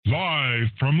Live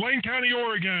from Lane County,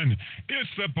 Oregon, it's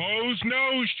the Bo's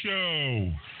Nose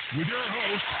Show with your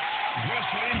host, West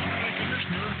Lane County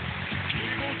Commissioner,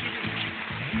 Jay Boltevich.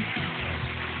 And now,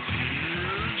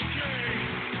 here's Jay.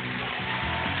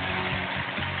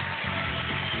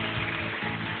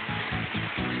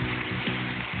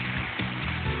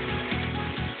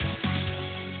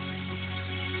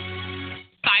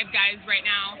 Five Guys right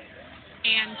now,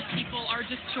 and people are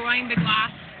destroying the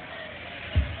glass.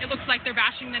 It looks like they're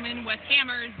bashing them in with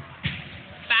hammers,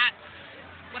 bats,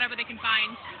 whatever they can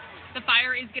find. The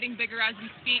fire is getting bigger as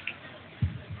we speak.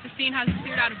 The scene has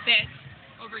cleared out a bit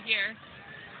over here,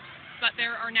 but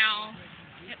there are now,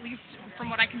 at least from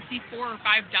what I can see, 4 or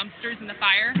 5 dumpsters in the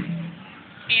fire.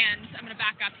 And I'm going to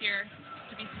back up here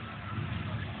to be.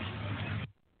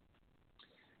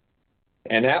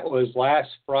 And that was last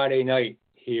Friday night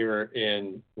here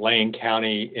in Lane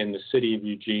County in the city of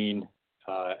Eugene,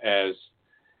 as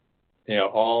you know,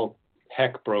 all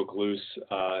heck broke loose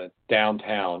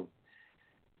downtown.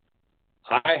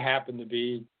 I happened to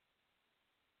be,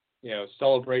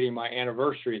 celebrating my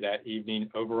anniversary that evening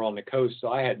over on the coast,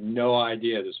 so I had no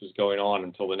idea this was going on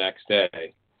until the next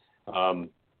day. But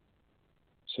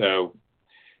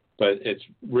it's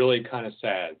really kind of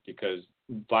sad because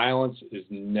violence is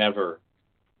never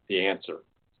the answer.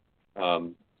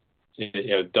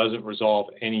 It doesn't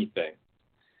resolve anything.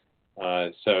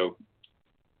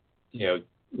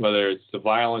 Whether it's the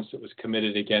violence that was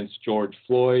committed against George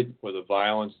Floyd or the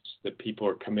violence that people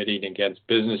are committing against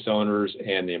business owners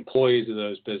and the employees of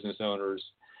those business owners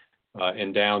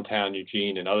in downtown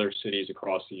Eugene and other cities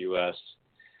across the U.S.,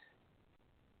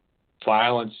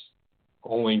 violence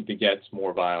only begets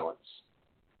more violence.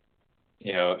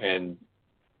 And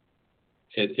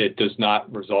it does not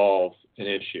resolve an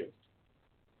issue.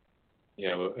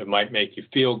 It might make you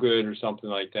feel good or something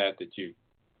like that you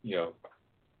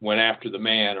went after the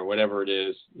man or whatever it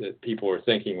is that people are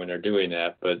thinking when they're doing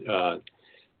that, but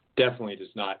definitely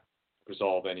does not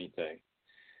resolve anything.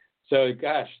 So,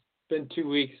 gosh, it's been 2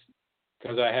 weeks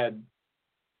because I had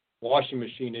washing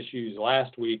machine issues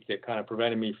last week that kind of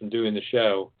prevented me from doing the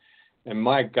show. And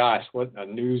my gosh, what a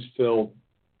news-filled,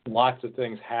 lots of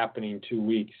things happening 2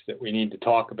 weeks that we need to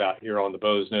talk about here on the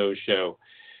Bo's Nose Show,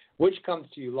 which comes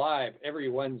to you live every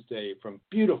Wednesday from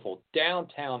beautiful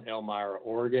downtown Elmira,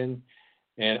 Oregon.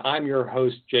 And I'm your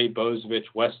host, Jay Boltevich,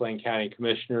 West Lane County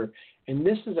Commissioner. And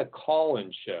this is a call-in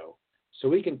show, so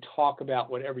we can talk about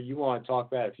whatever you want to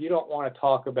talk about. If you don't want to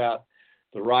talk about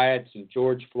the riots and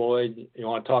George Floyd, you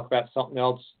want to talk about something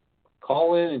else,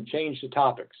 call in and change the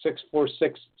topic,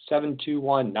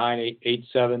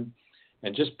 646-721-9887.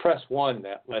 And just press 1.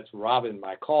 That lets Robin,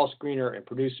 my call screener and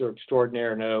producer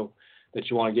extraordinaire, know that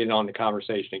you want to get in on the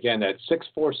conversation. Again, that's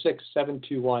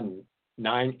 646-721-9887.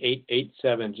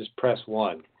 Just press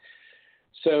 1.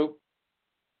 So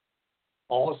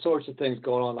all sorts of things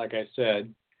going on, like I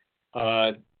said.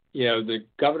 The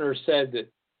governor said that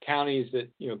counties that,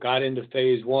 got into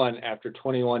phase 1 after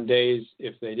 21 days,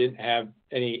 if they didn't have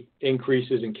any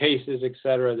increases in cases, et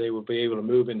cetera, they would be able to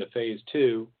move into phase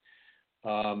 2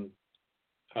 of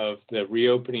the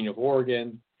reopening of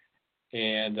Oregon,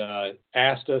 and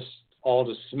asked us all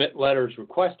to submit letters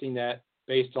requesting that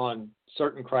based on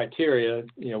certain criteria,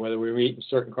 whether we meet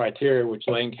certain criteria, which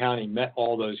Lane County met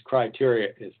all those criteria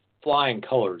is flying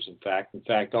colors, in fact. In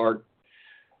fact, our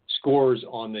scores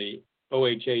on the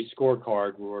OHA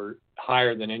scorecard were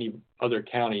higher than any other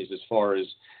counties as far as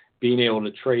being able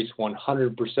to trace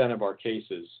 100% of our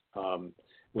cases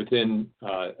within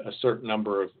a certain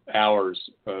number of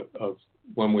hours of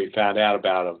when we found out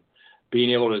about them.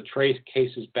 Being able to trace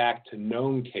cases back to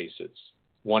known cases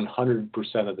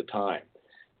 100% of the time.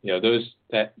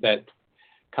 That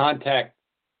contact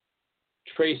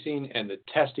tracing and the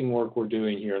testing work we're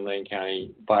doing here in Lane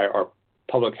County by our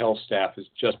public health staff has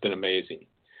just been amazing.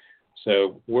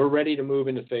 So we're ready to move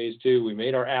into phase 2. We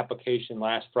made our application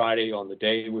last Friday on the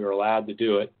day we were allowed to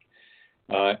do it.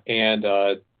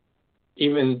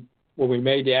 Even when we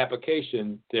made the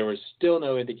application, there was still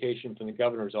no indication from the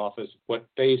governor's office what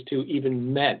phase 2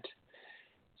 even meant.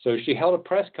 So she held a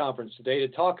press conference today to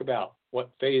talk about what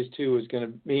phase 2 is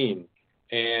going to mean.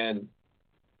 And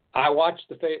I watched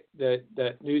the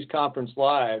news conference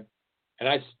live, and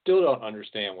I still don't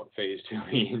understand what phase 2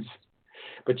 means.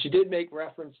 But she did make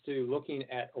reference to looking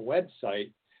at a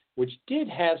website which did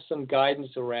have some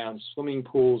guidance around swimming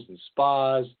pools and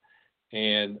spas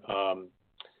and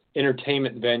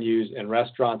entertainment venues and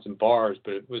restaurants and bars,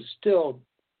 but it was still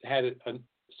had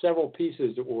several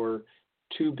pieces that were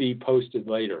to be posted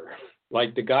later,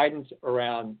 like the guidance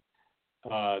around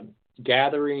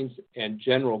gatherings and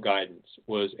general guidance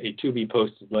was a to be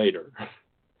posted later.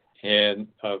 and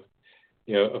a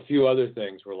few other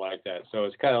things were like that. So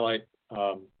it's kind of like,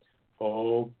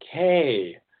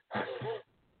 okay.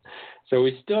 So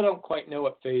we still don't quite know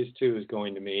what phase 2 is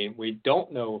going to mean. We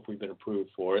don't know if we've been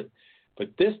approved for it. But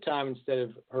this time, instead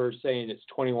of her saying it's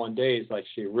 21 days, like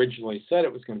she originally said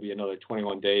it was going to be another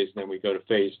 21 days, and then we go to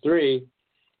phase 3,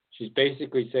 she's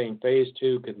basically saying phase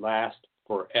 2 could last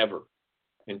forever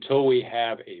until we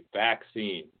have a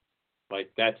vaccine.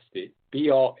 Like, that's the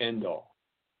be-all, end-all.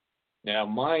 Now,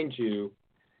 mind you,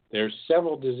 there's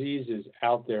several diseases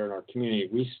out there in our community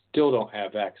we still don't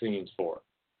have vaccines for.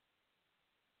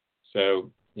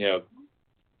 So,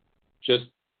 just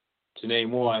to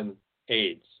name one,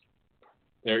 AIDS.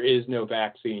 There is no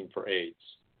vaccine for AIDS.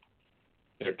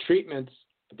 There are treatments,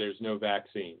 but there's no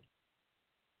vaccine.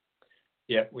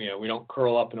 Yet, we don't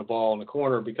curl up in a ball in the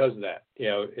corner because of that.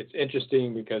 It's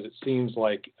interesting because it seems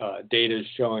like data is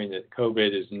showing that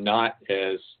COVID is not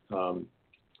as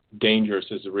dangerous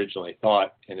as originally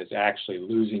thought, and is actually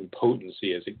losing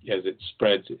potency as it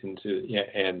spreads into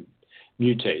and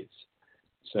mutates.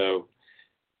 So,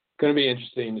 going to be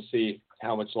interesting to see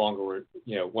how much longer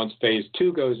once phase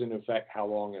 2 goes into effect, how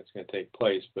long it's going to take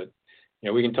place. But,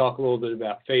 we can talk a little bit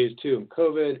about phase 2 and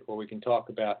COVID, or we can talk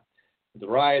about the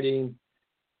rioting.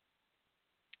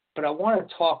 But I want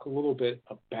to talk a little bit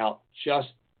about just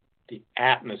the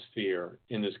atmosphere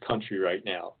in this country right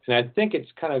now. And I think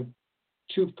it's kind of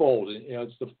twofold.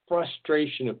 It's the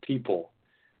frustration of people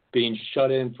being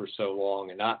shut in for so long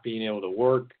and not being able to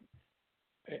work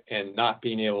and not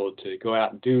being able to go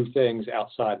out and do things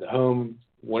outside the home,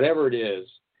 whatever it is.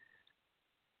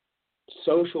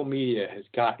 Social media has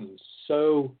gotten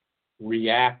so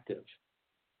reactive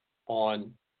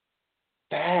on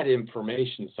bad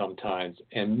information sometimes,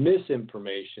 and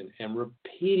misinformation, and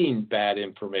repeating bad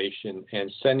information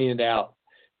and sending it out,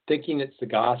 thinking it's the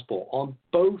gospel on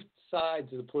both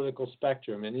sides of the political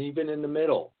spectrum, and even in the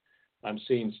middle. I'm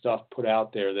seeing stuff put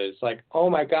out there that it's like, oh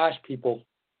my gosh, people,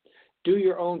 do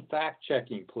your own fact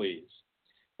checking, please.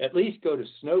 At least go to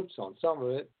Snopes on some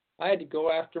of it. I had to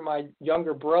go after my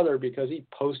younger brother because he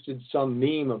posted some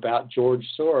meme about George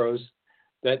Soros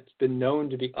that's been known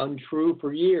to be untrue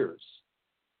for years,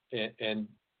 and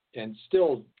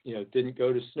still, didn't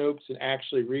go to Snopes and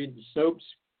actually read the Snopes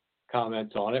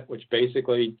comments on it, which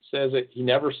basically says that he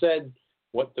never said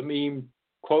what the meme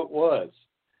quote was.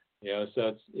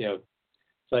 So it's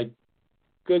like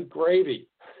good gravy.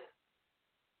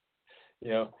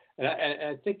 And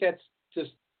I think that's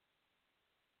just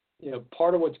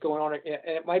part of what's going on, and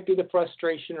it might be the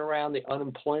frustration around the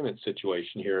unemployment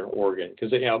situation here in Oregon,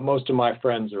 because most of my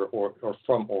friends are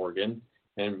from Oregon,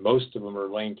 and most of them are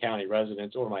Lane County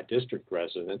residents or my district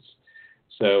residents.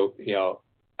 So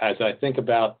as I think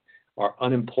about our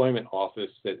unemployment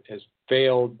office that has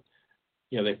failed,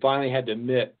 they finally had to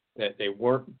admit that they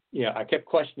weren't. I kept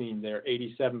questioning their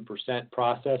 87%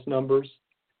 process numbers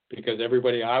because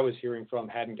everybody I was hearing from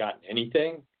hadn't gotten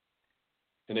anything.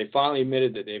 And they finally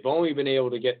admitted that they've only been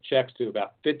able to get checks to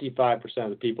about 55% of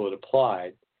the people that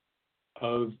applied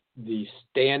of the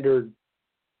standard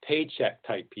paycheck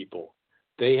type people.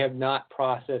 They have not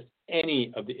processed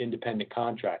any of the independent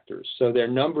contractors. So their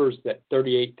numbers that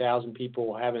 38,000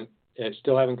 people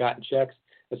still haven't gotten checks,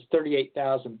 that's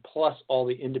 38,000 plus all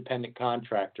the independent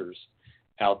contractors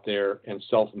out there and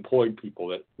self-employed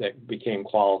people that became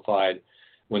qualified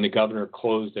when the governor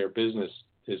closed their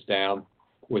businesses down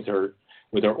with her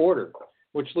order,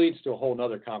 which leads to a whole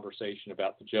other conversation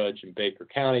about the judge in Baker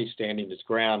County standing his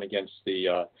ground against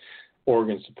the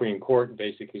Oregon Supreme Court and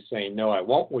basically saying, no, I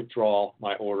won't withdraw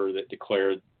my order that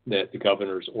declared that the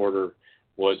governor's order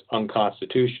was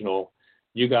unconstitutional.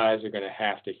 You guys are going to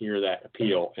have to hear that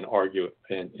appeal and argue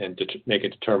it and make a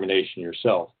determination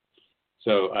yourself.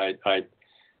 So I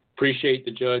appreciate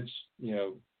the judge,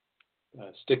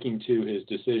 sticking to his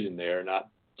decision there, not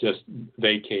just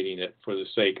vacating it for the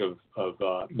sake of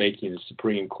making the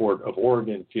Supreme Court of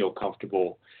Oregon feel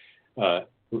comfortable, that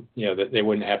they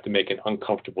wouldn't have to make an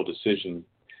uncomfortable decision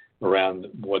around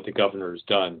what the governor has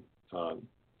done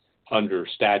under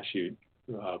statute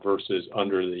versus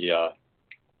under the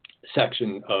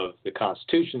section of the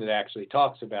Constitution that actually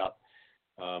talks about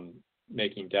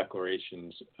making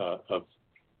declarations of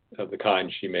the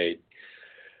kind she made.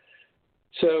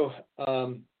 So,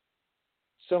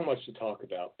 so much to talk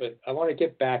about, but I want to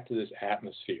get back to this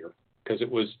atmosphere because it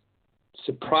was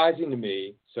surprising to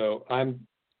me. So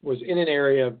was in an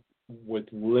area with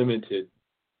limited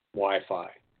Wi-Fi.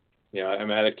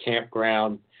 I'm at a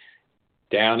campground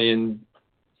down in,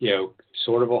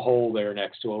 sort of a hole there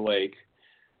next to a lake,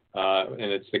 and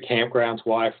it's the campground's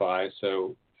Wi-Fi.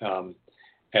 So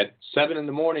at 7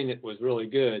 a.m, it was really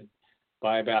good,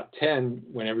 by about 10,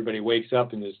 when everybody wakes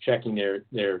up and is checking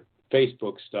their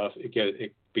Facebook stuff,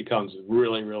 it becomes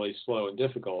really, really slow and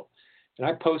difficult. And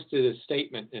I posted a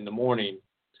statement in the morning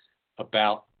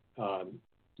about,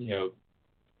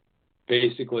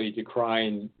 basically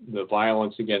decrying the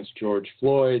violence against George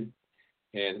Floyd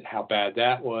and how bad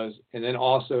that was, and then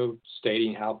also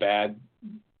stating how bad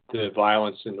the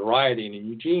violence and the rioting in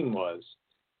Eugene was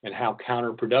and how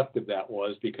counterproductive that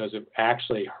was, because it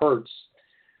actually hurts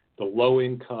the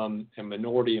low-income and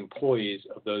minority employees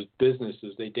of those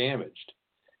businesses they damaged.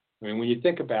 I mean, when you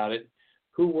think about it,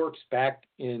 who works back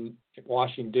in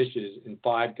washing dishes in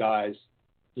Five Guys,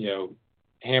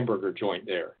 hamburger joint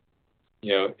there?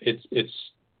 It's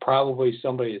probably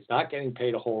somebody that's not getting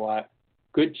paid a whole lot.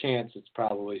 Good chance it's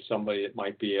probably somebody that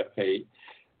might be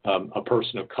a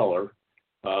person of color.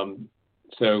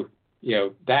 So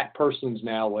that person's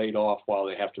now laid off while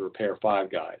they have to repair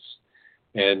Five Guys.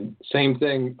 And same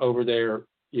thing over there,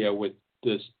 with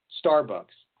this Starbucks.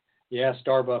 Yeah,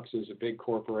 Starbucks is a big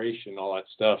corporation, all that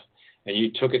stuff, and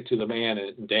you took it to the man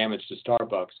and damaged the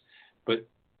Starbucks. But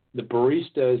the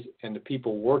baristas and the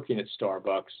people working at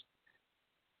Starbucks,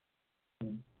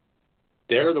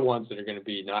 they're the ones that are going to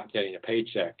be not getting a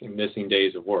paycheck and missing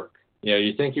days of work.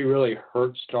 You think you really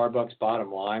hurt Starbucks'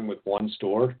 bottom line with one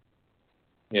store?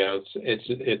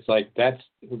 It's like that's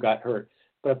who got hurt.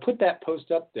 But I put that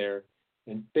post up there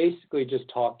and basically just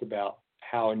talked about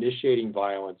how initiating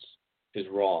violence is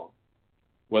wrong,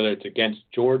 whether it's against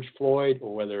George Floyd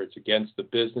or whether it's against the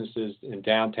businesses in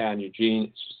downtown Eugene.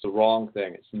 It's just the wrong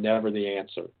thing. It's never the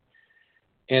answer.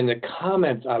 And the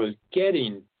comments I was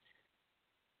getting,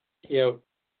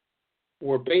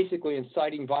 were basically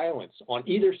inciting violence on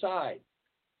either side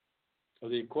of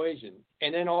the equation,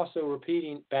 and then also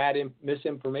repeating bad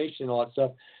misinformation and all that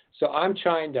stuff. So I'm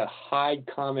trying to hide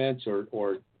comments or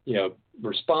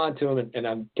respond to them, and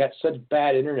I've got such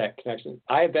bad internet connection.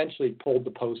 I eventually pulled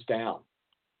the post down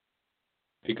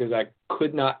because I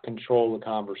could not control the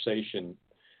conversation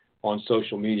on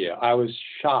social media. I was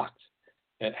shocked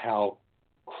at how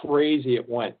crazy it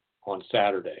went on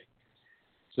Saturday.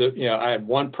 So, I had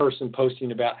one person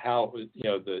posting about how it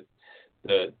was,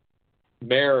 the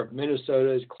mayor of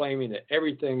Minnesota is claiming that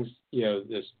everything's,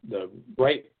 the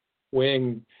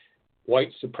right-wing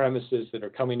white supremacists that are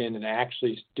coming in and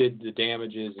actually did the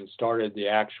damages and started the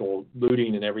actual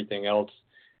looting and everything else.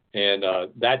 And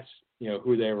that's,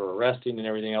 who they were arresting and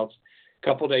everything else. A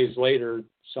couple of days later,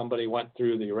 somebody went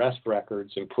through the arrest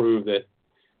records and proved that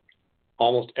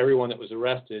almost everyone that was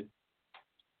arrested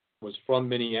was from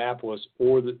Minneapolis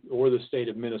or the state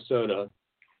of Minnesota,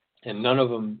 and none of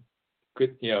them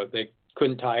could, they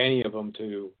couldn't tie any of them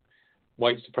to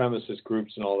white supremacist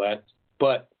groups and all that.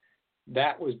 But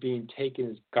that was being taken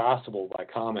as gospel by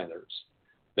commenters,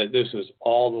 that this was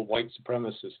all the white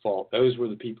supremacists' fault. Those were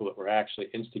the people that were actually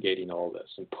instigating all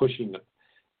this and pushing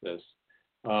this.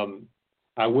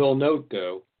 I will note,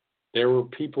 though, there were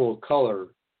people of color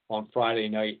on Friday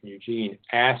night in Eugene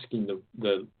asking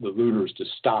the looters to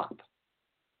stop.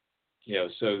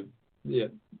 So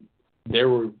there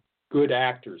were good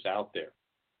actors out there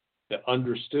that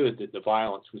understood that the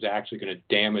violence was actually going to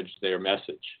damage their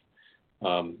message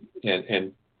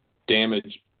and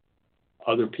damage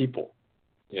other people.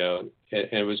 And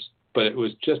it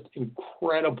was just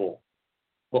incredible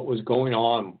what was going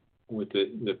on with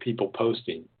the people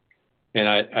posting. And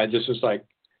I just was like,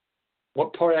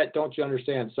 what part of that don't you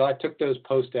understand? So I took those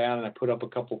posts down and I put up a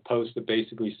couple posts that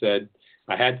basically said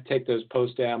I had to take those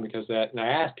posts down because of that. And I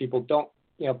asked people,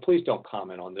 please don't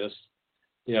comment on this,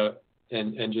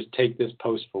 and just take this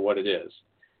post for what it is.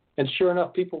 And sure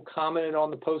enough, people commented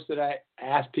on the post that I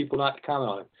asked people not to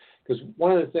comment on it. Because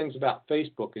one of the things about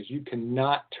Facebook is you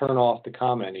cannot turn off the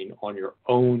commenting on your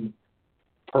own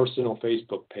personal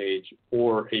Facebook page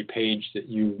or a page that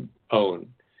you own.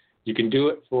 You can do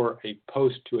it for a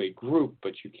post to a group,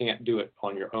 but you can't do it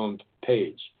on your own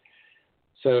page.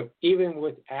 So even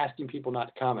with asking people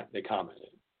not to comment, they commented.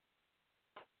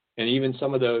 And even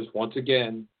some of those, once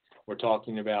again, we're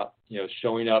talking about,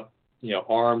 showing up,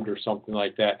 armed or something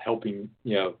like that, helping,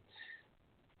 and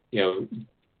it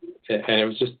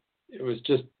was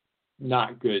just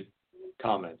not good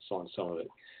comments on some of it.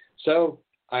 So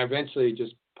I eventually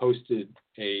just posted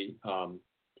a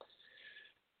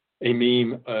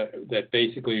meme that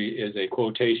basically is a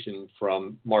quotation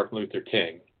from Martin Luther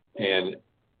King. And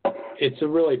it's a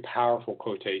really powerful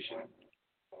quotation.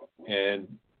 And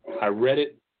I read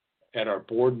it at our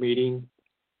board meeting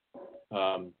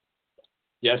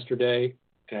yesterday.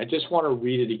 And I just want to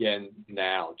read it again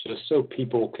now, just so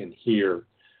people can hear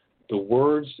the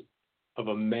words of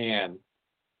a man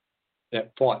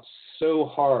that fought so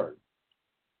hard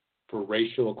for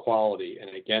racial equality and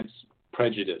against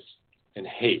prejudice and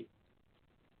hate.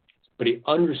 But he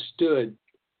understood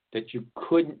that you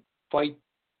couldn't fight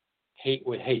hate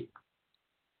with hate.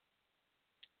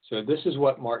 So this is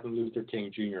what Martin Luther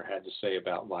King Jr. had to say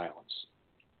about violence.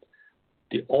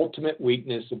 The ultimate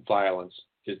weakness of violence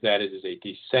is that it is a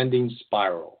descending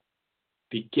spiral,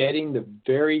 begetting the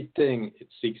very thing it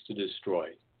seeks to destroy.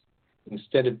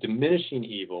 Instead of diminishing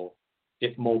evil,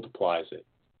 it multiplies it.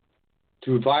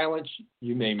 Through violence,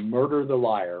 you may murder the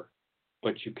liar,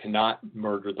 but you cannot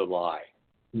murder the lie,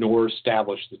 nor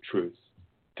establish the truth.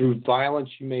 Through violence,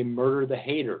 you may murder the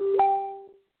hater,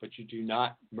 but you do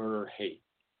not murder hate.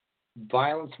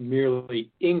 Violence merely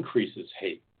increases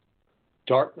hate.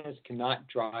 Darkness cannot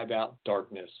drive out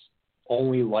darkness.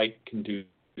 Only light can do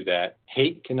that.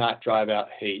 Hate cannot drive out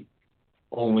hate.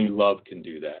 Only love can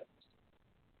do that.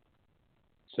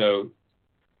 So,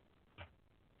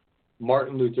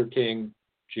 Martin Luther King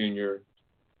Jr.,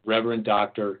 Reverend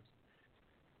Doctor,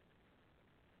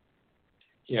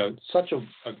 such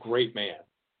a great man.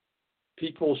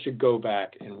 People should go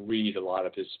back and read a lot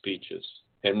of his speeches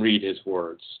and read his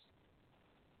words.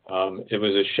 It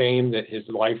was a shame that his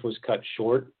life was cut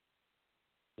short.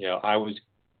 I was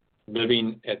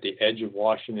living at the edge of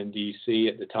Washington, D.C.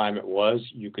 at the time it was.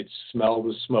 You could smell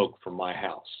the smoke from my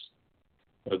house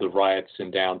of the riots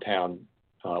in downtown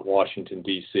Washington,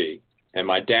 D.C. And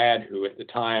my dad, who at the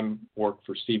time worked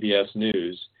for CBS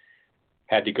News,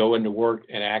 had to go into work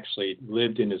and actually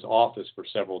lived in his office for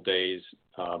several days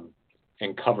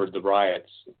and covered the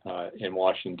riots in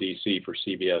Washington, D.C. for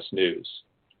CBS News.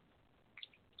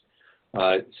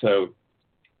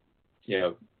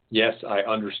 Yes, I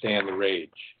understand the rage.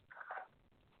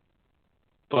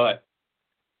 But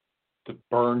the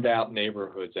burned out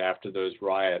neighborhoods after those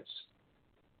riots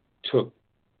took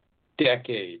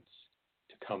decades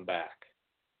to come back.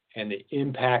 And the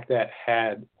impact that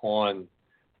had on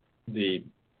the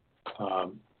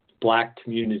black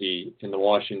community in the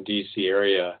Washington, D.C.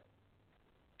 area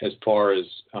as far as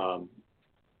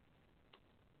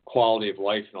quality of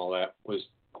life and all that was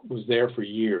there for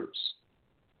years.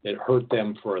 It hurt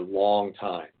them for a long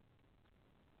time.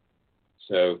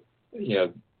 So,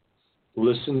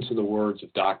 listen to the words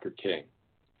of Dr. King.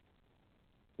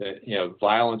 That,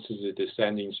 violence is a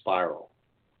descending spiral.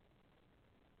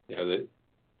 That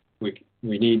we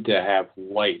need to have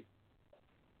light,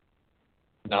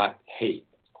 not hate.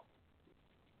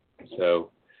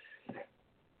 So,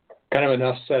 kind of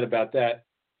enough said about that.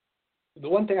 The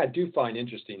one thing I do find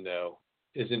interesting, though,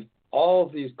 is in all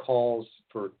of these calls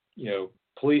for,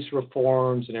 police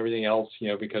reforms and everything else,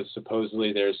 because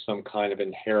supposedly there's some kind of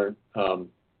inherent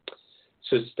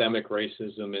systemic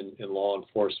racism in law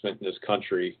enforcement in this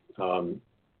country and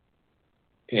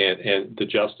the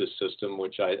justice system,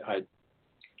 which I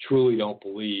truly don't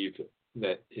believe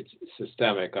that it's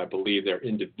systemic. I believe there are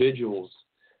individuals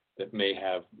that may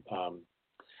have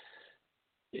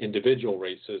individual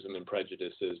racism and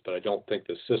prejudices, but I don't think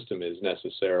the system is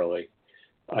necessarily.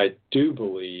 I do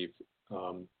believe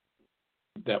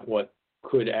that what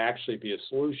could actually be a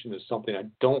solution is something I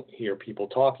don't hear people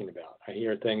talking about. I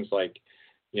hear things like,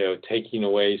 taking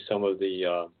away some of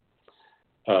the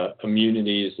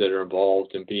immunities that are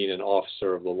involved in being an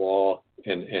officer of the law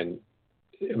and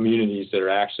immunities that are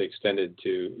actually extended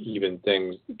to even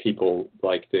people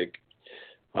like the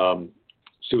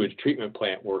sewage treatment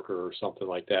plant worker or something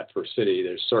like that for a city.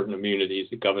 There's certain immunities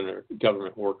that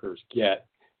government workers get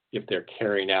if they're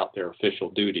carrying out their official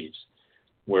duties,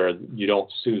 where you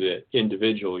don't sue the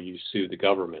individual, you sue the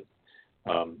government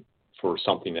for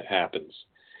something that happens.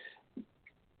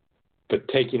 But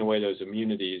taking away those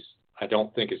immunities, I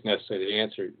don't think is necessarily the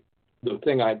answer. The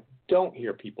thing I don't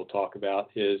hear people talk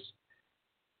about is,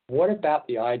 what about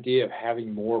the idea of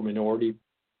having more minority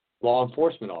law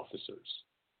enforcement officers?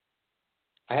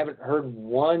 I haven't heard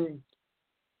one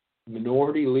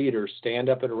minority leader stand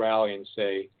up at a rally and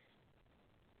say,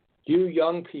 you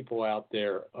young people out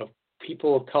there, of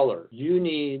people of color, you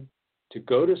need to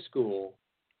go to school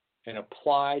and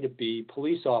apply to be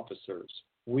police officers.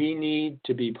 We need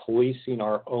to be policing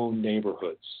our own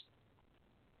neighborhoods.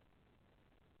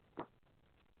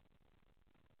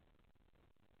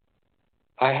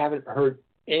 I haven't heard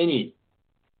any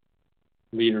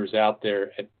leaders out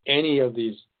there at any of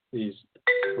these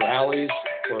rallies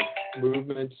or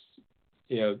movements.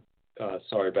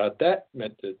 Sorry about that.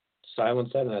 Meant to silence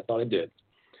that, and I thought I did.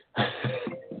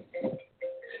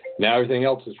 Now everything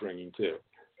else is ringing too.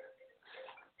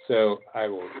 So I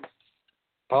will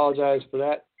apologize for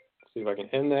that. See if I can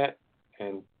end that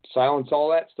and silence all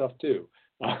that stuff too.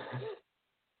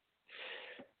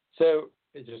 So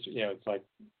it just, it's like,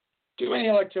 too many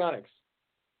electronics.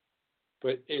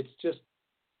 but it's just,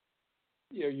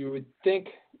 you would think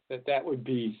that would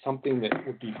be something that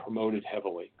would be promoted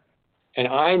heavily. And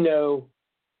I know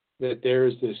that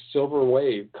there's this silver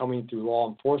wave coming through law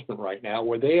enforcement right now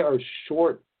where they are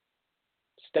short-staffed.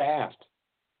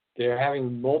 They're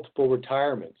having multiple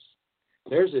retirements.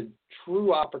 There's a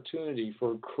true opportunity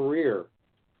for a career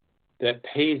that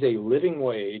pays a living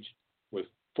wage with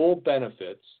full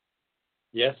benefits.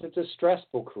 Yes, it's a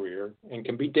stressful career and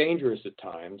can be dangerous at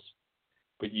times,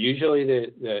 but usually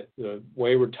the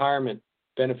way retirement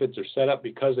benefits are set up,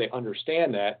 because they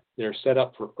understand that, they're set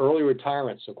up for early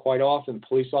retirement. So quite often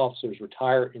police officers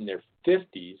retire in their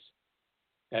 50s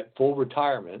at full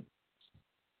retirement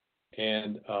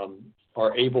and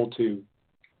are able to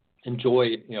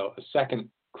enjoy, a second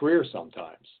career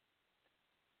sometimes.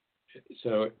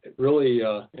 So it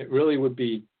really would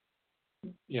be,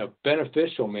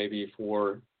 beneficial maybe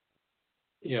for,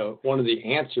 one of the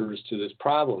answers to this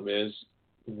problem is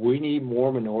we need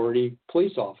more minority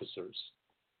police officers.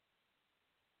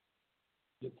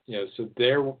 So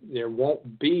there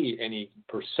won't be any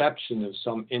perception of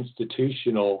some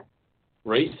institutional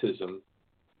racism.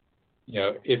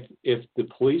 If the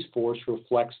police force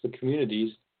reflects the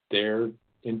communities they're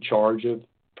in charge of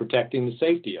protecting the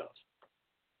safety of.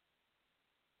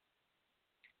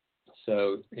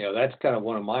 So, that's kind of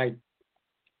one of my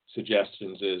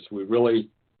suggestions is we really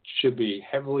should be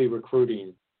heavily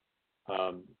recruiting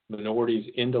minorities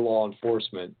into law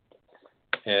enforcement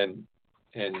and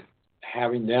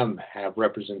having them have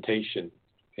representation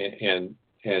and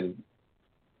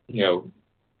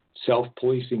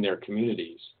self-policing their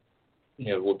communities,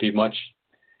 will be much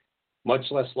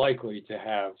less likely to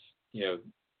have,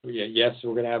 yes,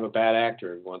 we're going to have a bad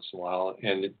actor once in a while.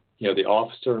 And, the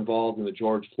officer involved in the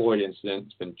George Floyd incident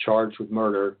has been charged with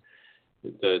murder.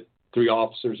 The 3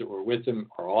 officers that were with him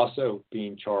are also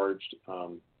being charged.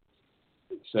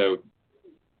 So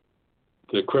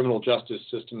the criminal justice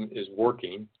system is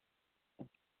working,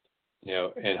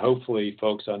 and hopefully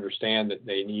folks understand that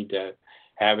they need to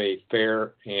have a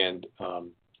fair and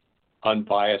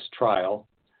unbiased trial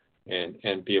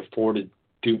and be afforded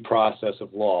due process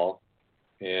of law,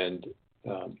 and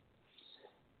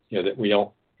that we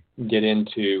don't get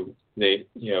into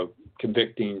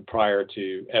convicting prior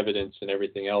to evidence and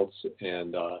everything else,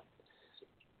 and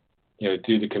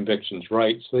do the convictions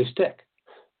right so they stick.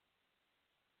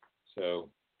 So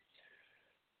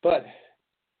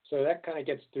that kind of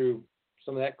gets through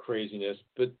some of that craziness.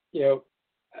 But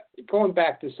going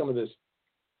back to some of this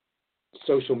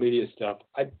social media stuff,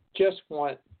 I just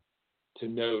want to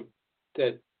note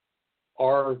that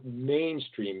our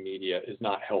mainstream media is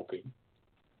not helping.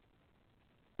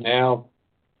 Now,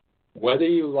 whether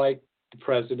you like the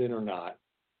president or not,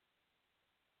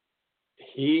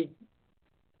 he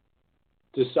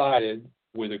decided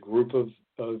with a group of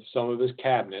some of his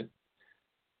cabinet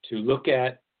to look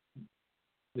at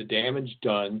the damage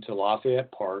done to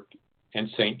Lafayette Park and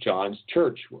St. John's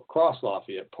Church across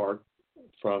Lafayette Park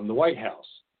from the White House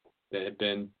that had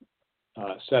been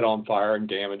set on fire and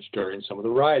damaged during some of the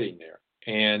rioting there.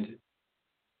 And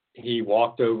he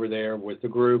walked over there with the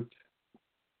group.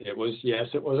 It was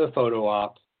a photo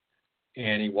op,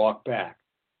 and he walked back.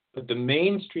 But the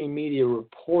mainstream media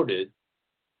reported,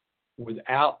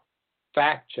 without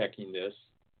fact-checking this,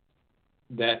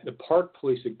 that the park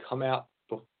police had come out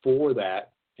before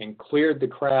that and cleared the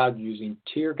crowd using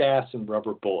tear gas and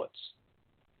rubber bullets,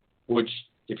 which,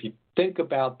 if you think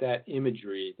about that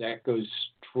imagery, that goes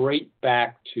straight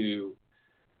back to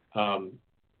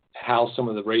how some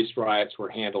of the race riots were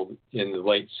handled in the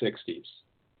late 60s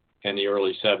and the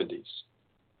early 70s.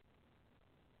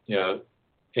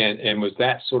 And was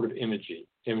that sort of imagery.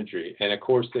 And of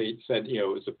course they said, it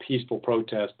was a peaceful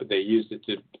protest, but they used it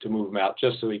to move him out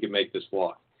just so he could make this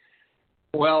walk.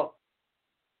 Well,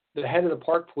 the head of the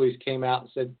park police came out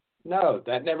and said, no,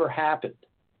 that never happened.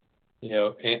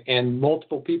 And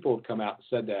multiple people have come out and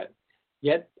said that.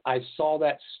 Yet I saw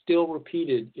that still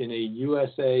repeated in a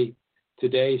USA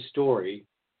Today story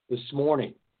this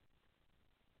morning.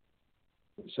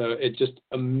 So it just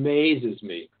amazes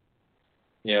me.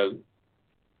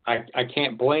 I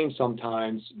can't blame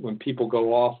sometimes when people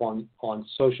go off on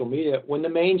social media when the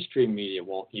mainstream media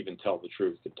won't even tell the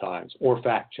truth at times or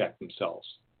fact check themselves.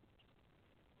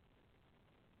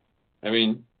 I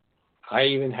mean, I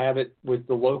even have it with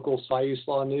the local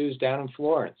Siuslaw News down in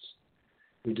Florence,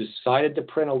 who decided to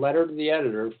print a letter to the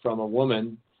editor from a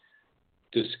woman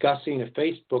discussing a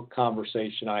Facebook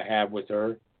conversation I had with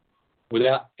her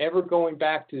without ever going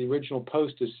back to the original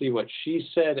post to see what she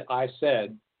said I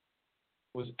said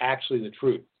was actually the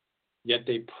truth. Yet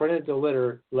they printed the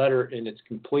letter in its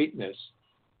completeness,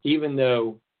 even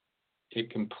though it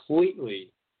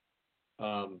completely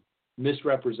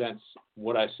misrepresents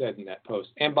what I said in that post.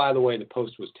 And by the way, the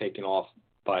post was taken off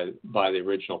by the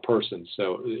original person.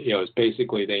 So, it's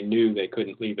basically they knew they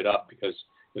couldn't leave it up because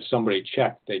if somebody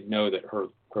checked, they'd know that her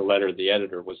letter to the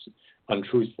editor was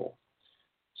untruthful.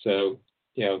 So,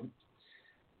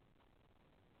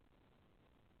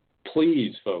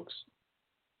 please, folks,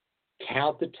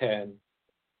 count the 10.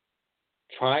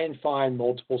 Try and find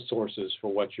multiple sources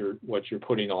for what you're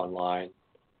putting online,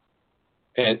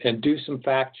 and do some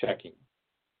fact checking.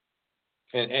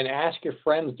 And ask your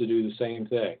friends to do the same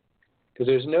thing, because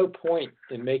there's no point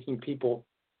in making people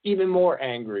even more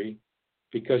angry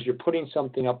because you're putting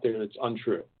something up there that's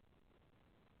untrue.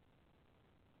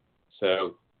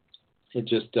 So it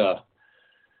just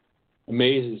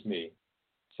amazes me,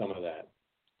 some of that.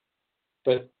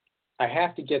 But I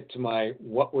have to get to my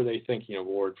What Were They Thinking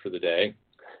award for the day.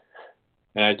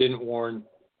 And I didn't warn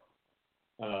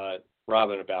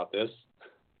Robin about this.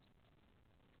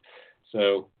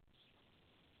 So,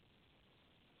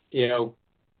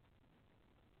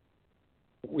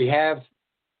 we have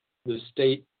the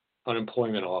state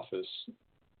unemployment office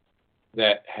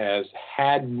that has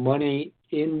had money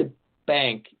in the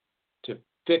bank to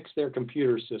fix their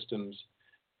computer systems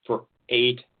for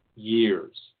 8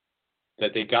 years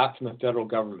that they got from the federal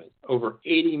government, over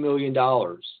 $80 million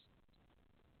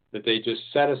that they just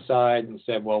set aside and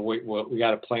said, well, we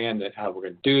got a plan that how we're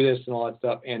going to do this and all that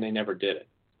stuff, and they never did it.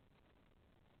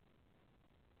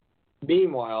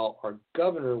 Meanwhile, our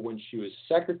governor, when she was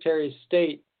Secretary of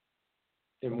State,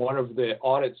 in one of the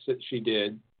audits that she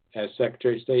did as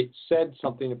Secretary of State, said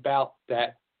something about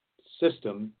that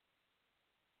system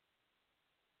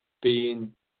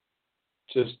being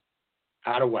just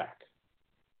out of whack.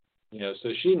 So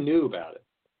she knew about it.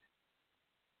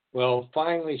 Well,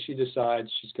 finally, she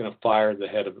decides she's going to fire the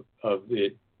head of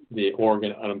the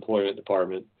Oregon Unemployment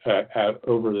Department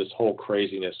over this whole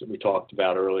craziness that we talked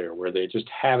about earlier, where they just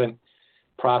haven't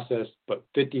processed but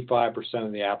 55%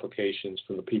 of the applications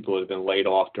from the people that have been laid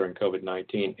off during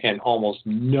COVID-19, and almost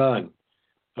none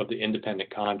of the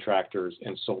independent contractors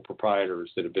and sole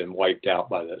proprietors that have been wiped out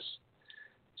by this.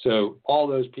 So all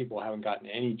those people haven't gotten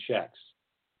any checks,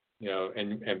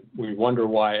 and we wonder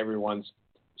why everyone's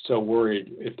so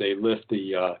worried if they lift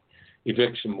the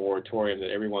eviction moratorium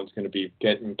that everyone's going to be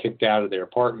getting kicked out of their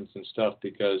apartments and stuff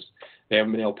because they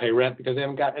haven't been able to pay rent because they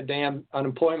haven't gotten a damn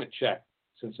unemployment check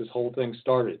since this whole thing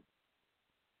started.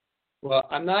 Well,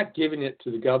 I'm not giving it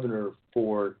to the governor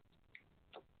for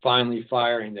finally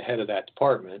firing the head of that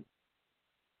department.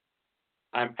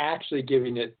 I'm actually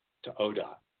giving it to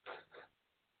ODOT.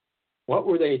 What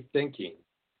were they thinking?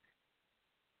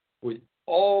 With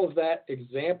all of that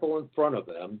example in front of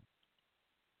them,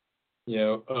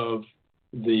 of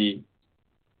the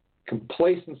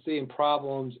complacency and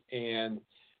problems and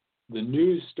the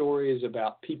news stories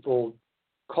about people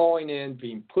calling in,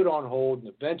 being put on hold,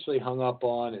 and eventually hung up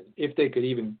on, and if they could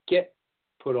even get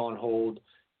put on hold,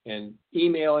 and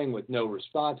emailing with no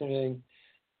response or anything,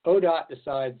 ODOT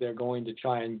decides they're going to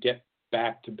try and get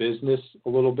back to business a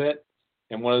little bit.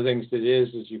 And one of the things that is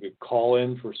you could call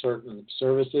in for certain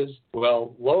services.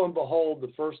 Well, lo and behold,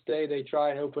 the first day they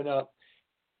try and open up,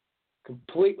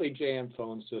 completely jammed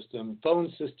phone system.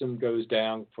 Phone system goes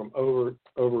down from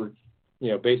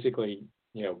basically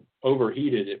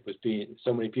overheated. It was being,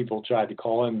 so many people tried to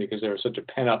call in because there was such a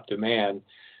pent-up demand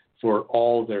for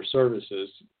all of their services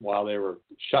while they were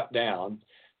shut down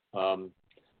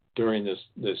during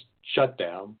this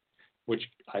shutdown, which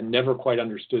I never quite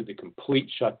understood the complete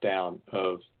shutdown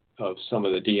of some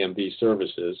of the DMV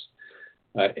services.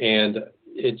 And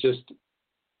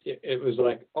it was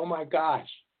like, oh my gosh,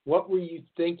 what were you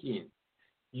thinking?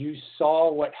 You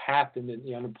saw what happened in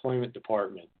the unemployment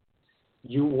department.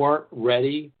 You weren't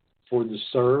ready for the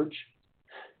surge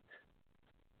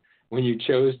when you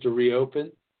chose to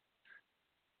reopen.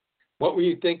 What were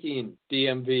you thinking,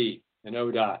 DMV and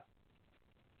ODOT?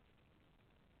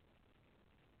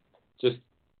 Just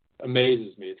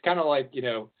amazes me. It's kind of like,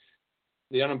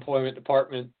 the unemployment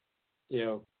department,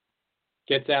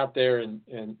 gets out there and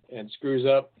screws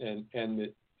up, and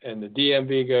the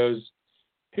DMV goes,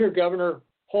 here, Governor,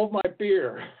 hold my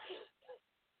beer.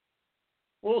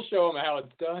 We'll show them how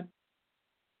it's done.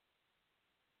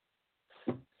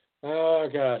 Oh,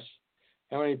 gosh.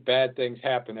 How many bad things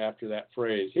happen after that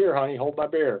phrase? Here, honey, hold my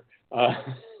beer. I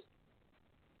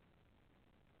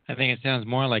think it sounds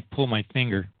more like pull my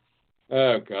finger.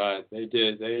 Oh, God. They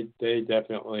did. They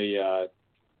definitely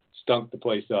stunk the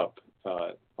place up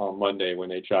on Monday when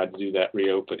they tried to do that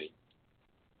reopening.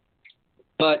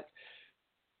 But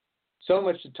so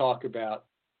much to talk about,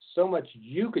 so much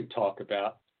you could talk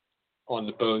about on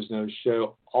the Bo's Nose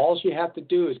Show. All you have to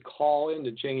do is call in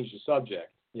to change the subject,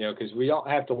 because we don't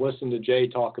have to listen to Jay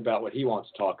talk about what he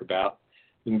wants to talk about.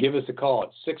 You can give us a call at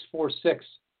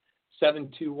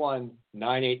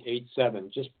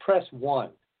 646-721-9887. Just press 1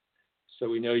 so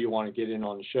we know you want to get in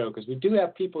on the show, because we do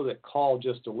have people that call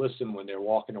just to listen when they're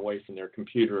walking away from their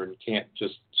computer and can't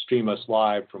just stream us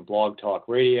live from Blog Talk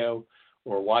Radio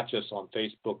or watch us on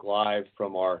Facebook Live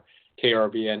from our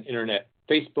KRBN Internet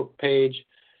Facebook page.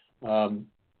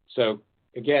 So,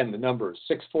 again, the number is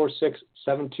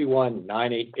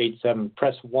 646-721-9887.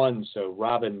 Press 1 so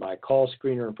Robin, my call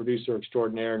screener and producer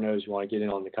extraordinaire, knows you want to get in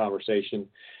on the conversation.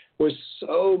 There's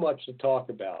so much to talk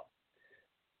about.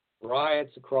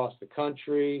 Riots across the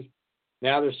country.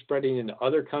 Now they're spreading into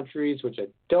other countries, which I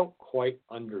don't quite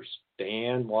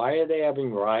understand. Why are they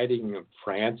having rioting in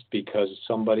France? Because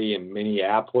somebody in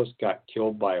Minneapolis got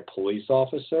killed by a police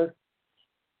officer?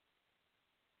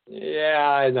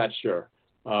 Yeah, I'm not sure.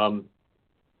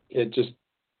 It just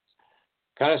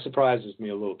kind of surprises me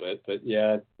a little bit, but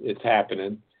yeah, it's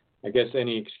happening. I guess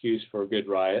any excuse for a good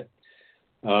riot.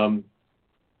 We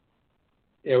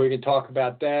can talk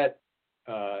about that.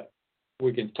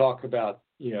 We can talk about,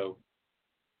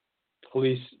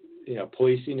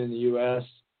 policing in the U.S.,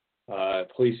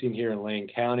 policing here in Lane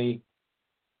County.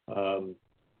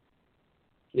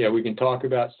 We can talk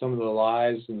about some of the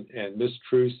lies and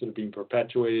mistruths that are being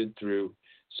perpetuated through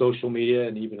social media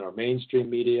and even our mainstream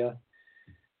media.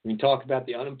 We can talk about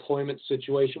the unemployment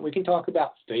situation. We can talk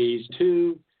about phase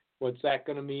 2. What's that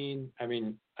going to mean? I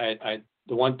mean,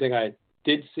 the one thing I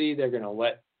did see, they're going to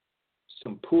let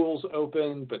some pools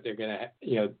open, but they're going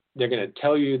to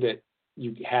tell you that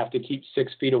you have to keep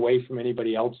 6 feet away from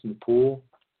anybody else in the pool.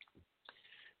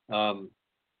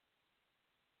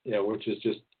 Which is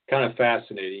just kind of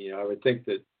fascinating. I would think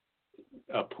that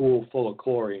a pool full of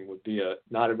chlorine would be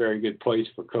not a very good place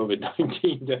for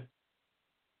COVID-19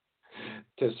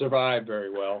 to survive very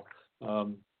well.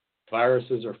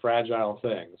 Viruses are fragile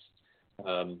things.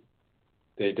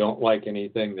 They don't like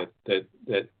anything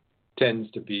that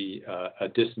tends to be a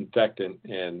disinfectant,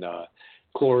 and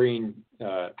chlorine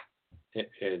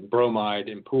and bromide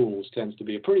in pools tends to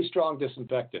be a pretty strong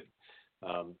disinfectant.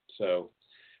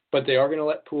 But they are going to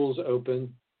let pools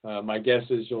open. My guess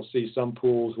is you'll see some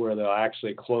pools where they'll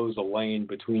actually close a lane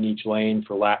between each lane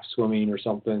for lap swimming or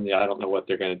something. Yeah, I don't know what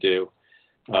they're going to do.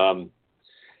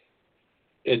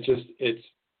 It's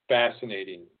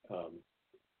fascinating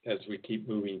as we keep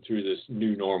moving through this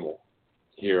new normal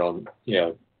here on,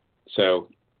 So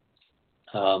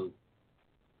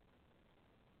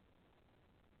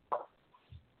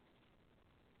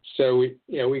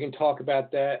we can talk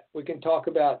about that. We can talk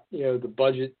about, the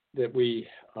budget that we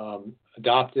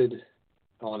adopted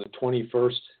on the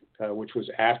 21st, which was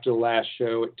after the last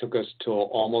show. It took us till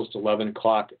almost 11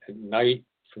 o'clock at night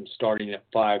from starting at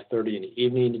 5:30 in the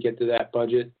evening to get to that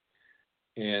budget.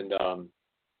 And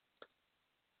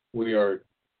we are,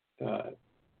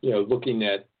 looking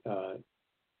at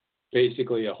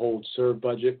basically a hold serve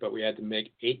budget, but we had to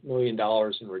make $8 million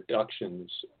in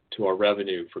reductions to our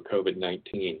revenue for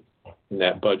COVID-19 in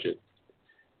that budget.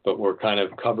 But we're kind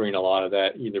of covering a lot of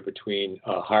that either between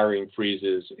hiring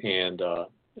freezes and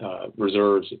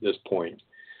reserves at this point.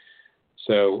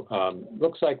 So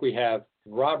looks like we have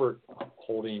Robert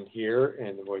holding here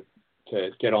and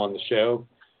to get on the show.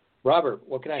 Robert,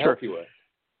 what can I help you with?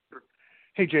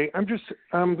 Hey Jay, I'm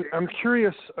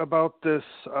curious about this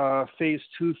phase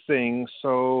 2 thing.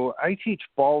 So I teach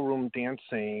ballroom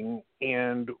dancing,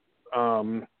 and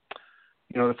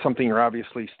it's something you're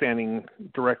obviously standing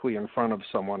directly in front of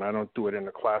someone. I don't do it in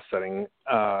a class setting.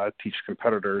 Teach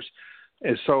competitors.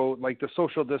 And so, like the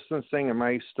social distancing, am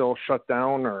I still shut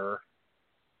down, or?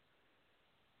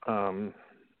 I'm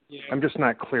just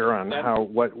not clear on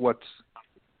what's.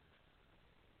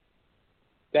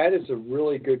 That is a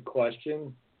really good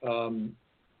question. They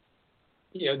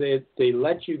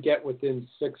let you get within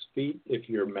 6 feet if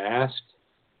you're masked.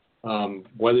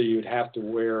 Whether you'd have to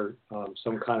wear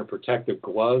some kind of protective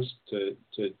gloves to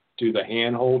do the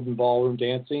handhold in ballroom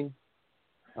dancing.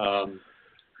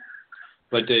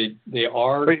 But they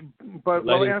are. But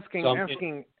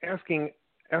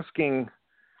asking,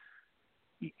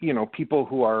 people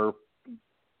who are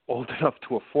old enough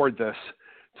to afford this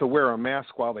to wear a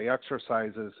mask while they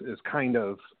exercise is kind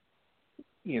of,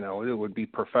 it would be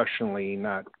professionally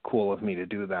not cool of me to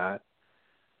do that.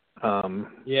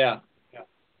 Yeah.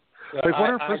 So what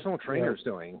are personal trainers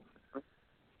doing?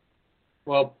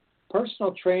 Well,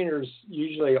 personal trainers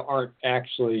usually aren't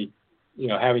actually,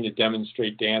 having to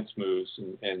demonstrate dance moves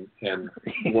and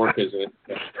work as a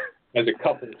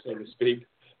couple, so to speak.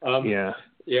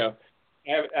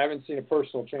 I haven't seen a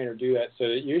personal trainer do that. So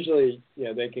usually,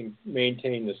 they can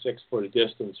maintain the 6 foot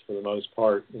distance for the most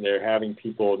part, and they're having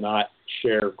people not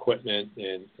share equipment.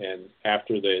 And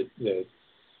after the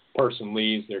person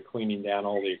leaves, they're cleaning down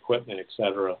all the equipment,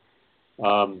 etc.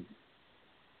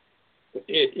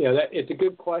 It's a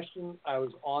good question. I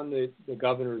was on the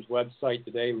governor's website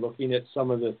today looking at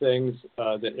some of the things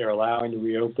that they're allowing to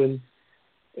reopen,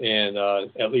 and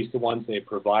at least the ones they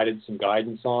provided some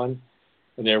guidance on.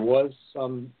 And there was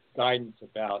some guidance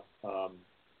about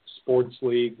sports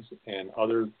leagues and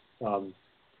other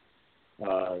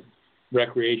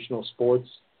recreational sports.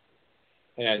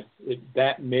 And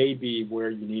that may be where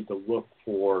you need to look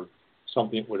for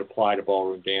something that would apply to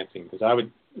ballroom dancing. Because I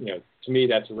would, to me,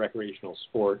 that's a recreational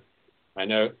sport. I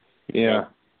know. Yeah.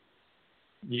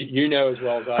 You know as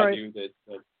well as I Right. do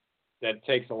that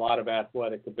takes a lot of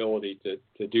athletic ability to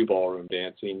do ballroom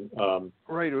dancing.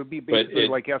 Right. It would be basically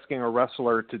like asking a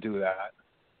wrestler to do that.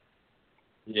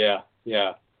 Yeah.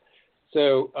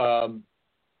 So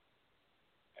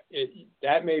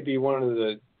that may be one of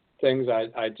the things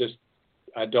I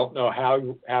don't know how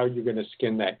you're going to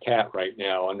skin that cat right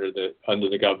now under the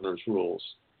governor's rules,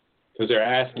 because they're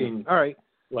asking All right.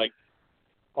 like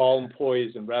all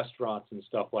employees in restaurants and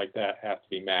stuff like that have to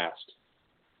be masked.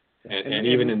 And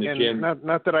even in the gym.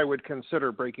 Not that I would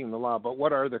consider breaking the law, but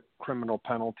what are the criminal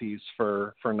penalties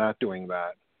for not doing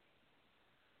that?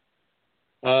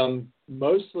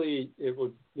 Mostly,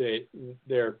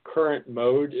 their current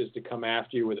mode is to come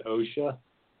after you with OSHA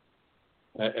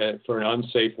for an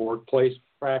unsafe workplace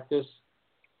practice,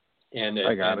 and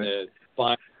the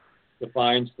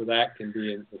fines for that can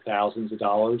be in the thousands of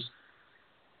dollars.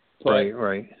 But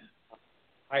Right.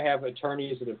 I have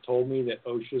attorneys that have told me that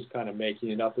OSHA's kind of making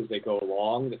it up as they go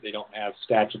along, that they don't have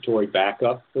statutory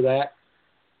backup for that.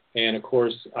 And, of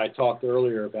course, I talked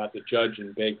earlier about the judge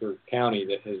in Baker County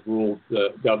that has ruled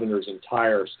the governor's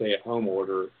entire stay-at-home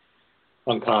order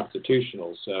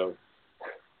unconstitutional. So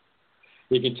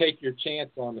you can take your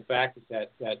chance on the fact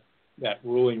that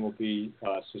ruling will be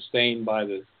sustained by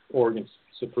the Oregon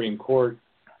Supreme Court,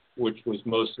 which was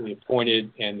mostly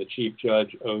appointed, and the chief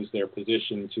judge owes their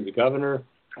position to the governor.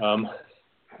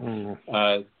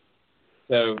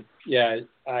 So yeah,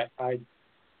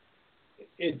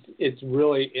 it's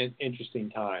really interesting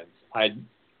times.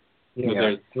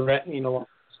 They're threatening a lot of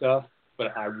stuff,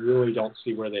 but I really don't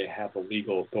see where they have the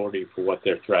legal authority for what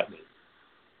they're threatening.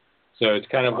 So it's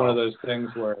kind of one of those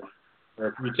things where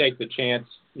if you take the chance,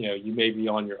 you may be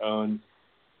on your own.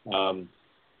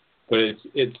 But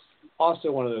it's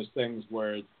also one of those things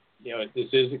where,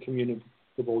 this is a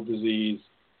communicable disease.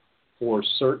 For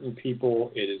certain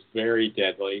people, it is very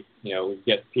deadly. We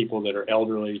get people that are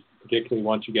elderly, particularly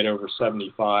once you get over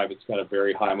 75, it's got a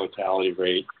very high mortality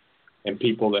rate. And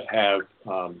people that have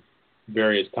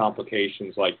various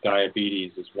complications like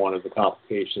diabetes is one of the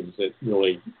complications that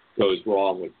really goes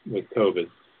wrong with COVID.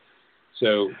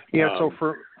 So so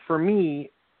for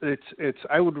me, it's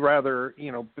I would rather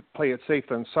play it safe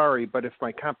than sorry. But if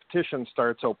my competition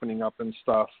starts opening up and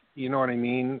stuff, you know what I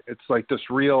mean? It's like this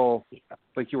real,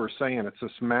 like you were saying, it's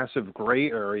this massive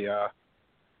gray area.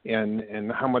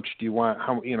 And how much do you want?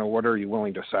 What are you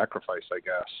willing to sacrifice? I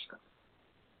guess.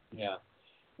 Yeah.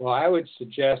 Well, I would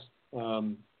suggest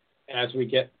as we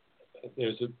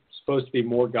there's supposed to be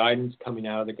more guidance coming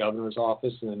out of the governor's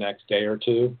office in the next day or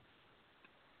two,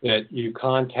 that you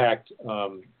contact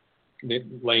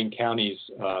Lane County's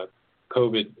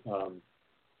COVID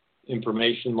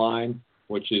information line,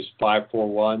 which is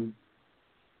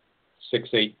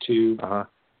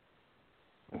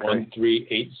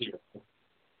 541-682-1380.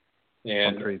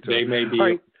 And they may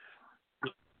be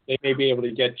able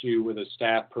to get you with a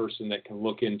staff person that can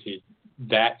look into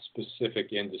that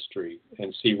specific industry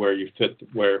and see where you fit the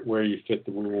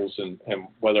rules and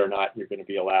whether or not you're going to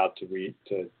be allowed to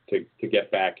get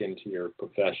back into your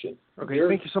profession. Okay,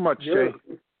 thank you so much, Jay.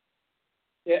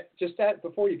 Yeah, just that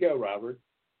before you go, Robert.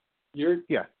 You're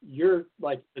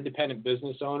like independent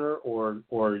business owner or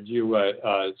you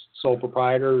a sole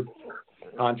proprietor,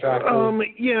 contractor?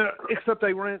 Yeah, except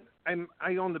I own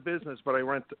the business, but I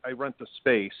rent the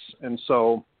space, and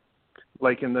so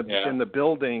like in the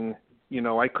building,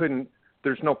 I couldn't.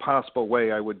 There's no possible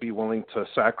way I would be willing to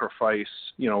sacrifice,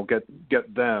 get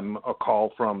them a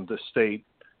call from the state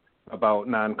about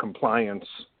non-compliance.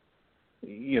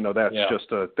 That's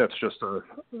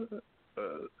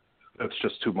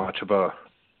just too much of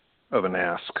an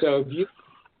ask. So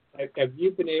have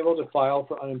you been able to file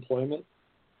for unemployment?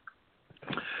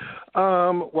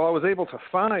 Well, I was able to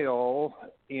file,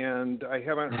 and I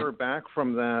haven't heard back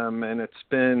from them, and it's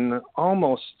been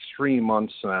almost 3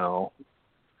 months now.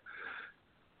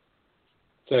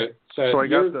 So I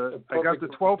got the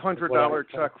 $1,200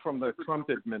 check from the Trump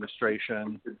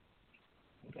administration,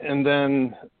 and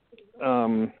then, I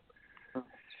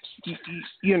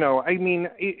mean,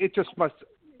 it just must.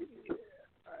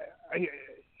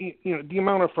 The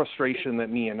amount of frustration that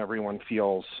me and everyone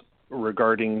feels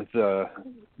regarding the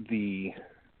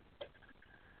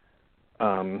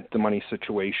money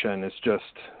situation is just.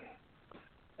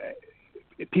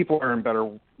 People are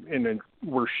in a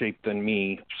worse shape than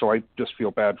me, so I just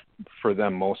feel bad for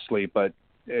them mostly. But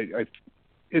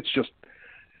it's just,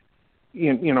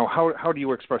 how do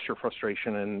you express your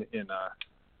frustration in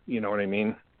you know what I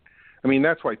mean? I mean,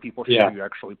 that's why people should be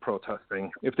actually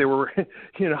protesting. If they were,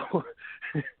 well,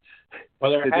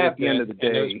 there at the end of the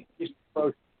day.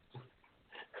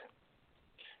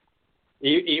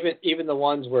 Even the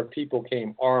ones where people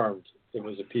came armed, it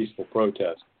was a peaceful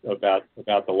protest about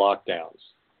the lockdowns.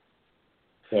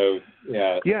 So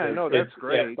yeah, no, that's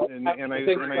great, and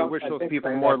I wish those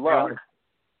people more luck.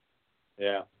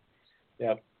 Yeah.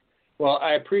 Well,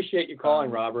 I appreciate you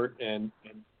calling, Robert, and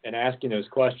asking those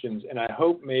questions, and I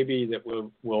hope maybe that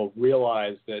we'll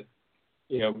realize that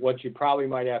what you probably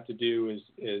might have to do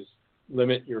is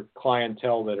limit your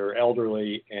clientele that are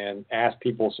elderly and ask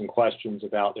people some questions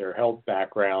about their health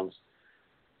backgrounds.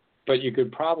 But you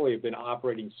could probably have been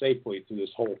operating safely through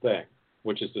this whole thing,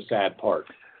 which is the sad part.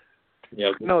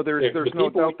 No, there's no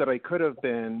doubt that I could have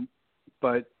been,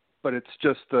 but it's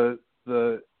just the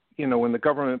when the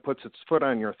government puts its foot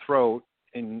on your throat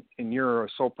and you're a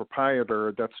sole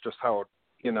proprietor, that's just how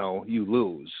you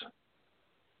lose,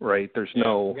 right? There's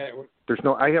no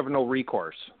I have no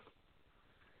recourse.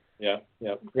 Yeah.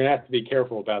 We're gonna have to be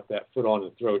careful about that foot on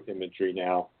the throat imagery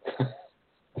now.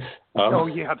 Oh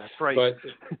yeah, that's right. But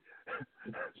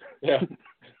yeah.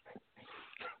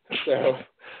 So,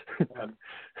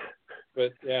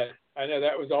 but yeah, I know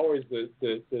that was always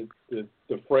the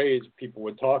phrase people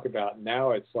would talk about.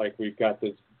 Now it's like we've got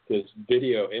this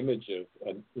video image of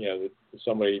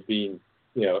somebody being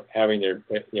having their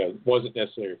it wasn't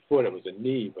necessarily a foot, it was a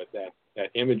knee, but that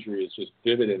imagery is just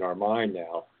vivid in our mind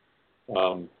now.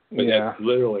 But that's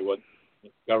literally what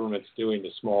the government's doing to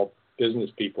small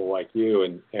business people like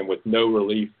you, and with no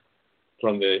relief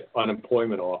from the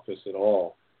unemployment office at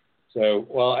all. So,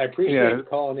 well, I appreciate you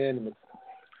calling in.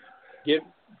 Give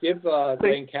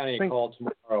Lane County a call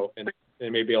tomorrow, and they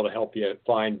may be able to help you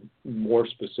find more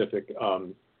specific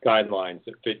guidelines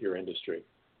that fit your industry.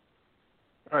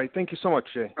 All right. Thank you so much,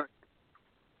 Jay.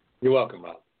 You're welcome,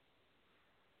 Rob.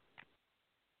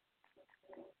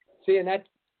 See, and that's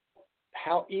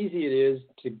how easy it is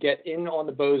to get in on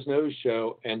the Bo's Nose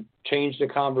Show and change the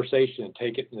conversation and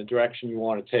take it in the direction you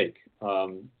want to take.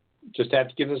 Just have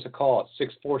to give us a call at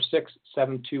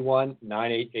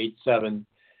 646-721-9887.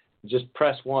 Just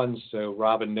press 1 so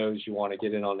Robin knows you want to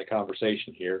get in on the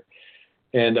conversation here.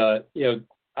 And,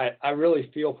 I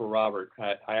really feel for Robert.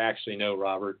 I actually know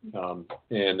Robert.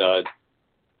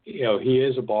 He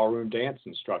is a ballroom dance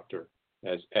instructor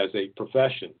as a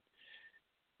profession.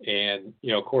 And,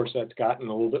 of course, that's gotten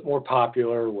a little bit more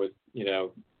popular with,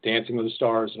 Dancing with the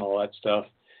Stars and all that stuff.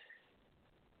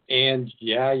 And,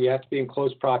 you have to be in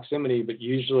close proximity, but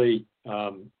usually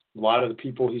a lot of the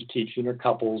people he's teaching are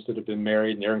couples that have been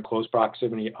married and they're in close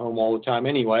proximity at home all the time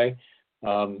anyway.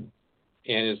 And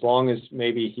as long as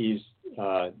maybe he's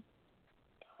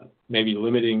maybe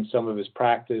limiting some of his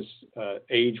practice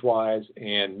age-wise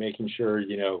and making sure,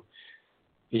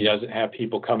 he doesn't have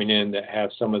people coming in that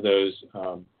have some of those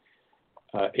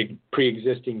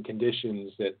pre-existing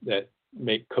conditions that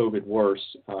make COVID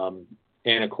worse.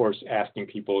 And, of course, asking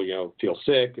people, feel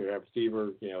sick or have a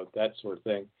fever, that sort of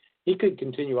thing. He could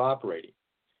continue operating.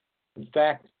 In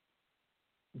fact,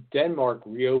 Denmark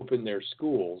reopened their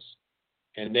schools,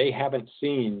 and they haven't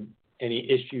seen any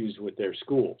issues with their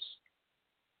schools.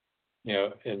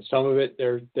 And some of it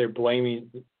they're blaming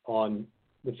on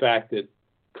the fact that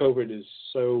COVID is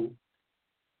so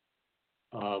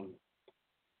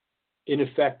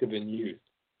ineffective in youth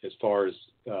as far as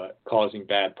causing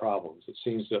bad problems. It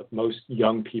seems that most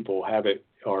young people have it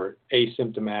are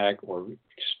asymptomatic or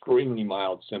extremely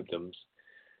mild symptoms,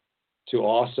 to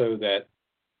also that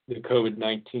the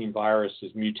COVID-19 virus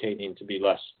is mutating to be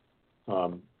less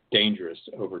dangerous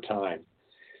over time.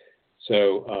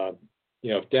 So,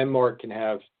 if Denmark can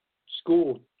have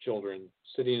school children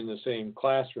sitting in the same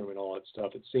classroom and all that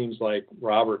stuff, it seems like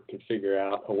Robert could figure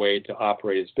out a way to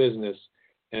operate his business,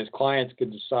 and his clients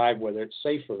could decide whether it's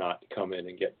safe or not to come in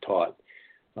and get taught.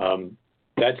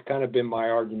 That's kind of been my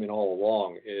argument all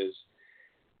along, is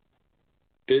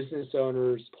business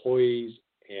owners, employees,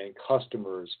 and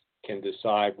customers can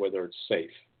decide whether it's safe.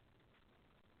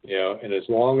 And as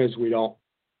long as we don't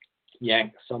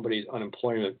yank somebody's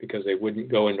unemployment because they wouldn't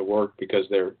go into work because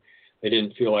they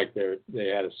didn't feel like they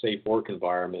had a safe work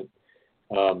environment.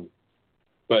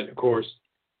 But of course,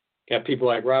 you have people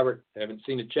like Robert haven't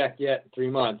seen a check yet in 3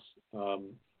 months,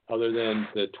 other than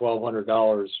the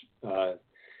 $1,200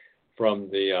 from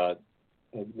the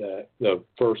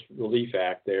First Relief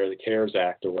Act there, the CARES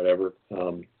Act or whatever.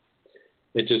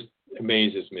 It just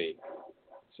amazes me.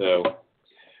 So,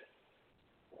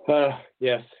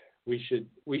 yes, we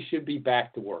should be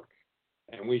back to work,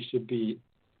 and we should be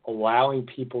allowing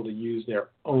people to use their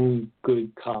own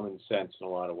good common sense in a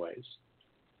lot of ways.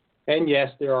 And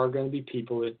yes, there are going to be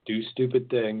people that do stupid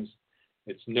things.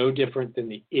 It's no different than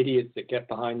the idiots that get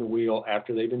behind the wheel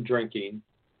after they've been drinking.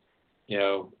 You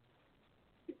know,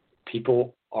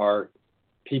 people are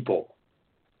people.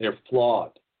 They're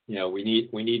flawed. You know, we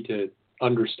need to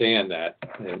understand that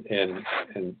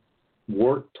and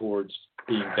work towards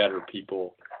being better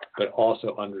people, but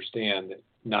also understand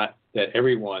that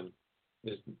everyone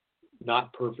is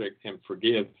not perfect and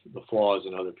forgive the flaws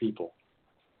in other people.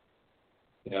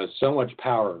 You know, so much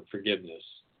power in forgiveness.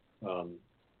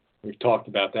 We've talked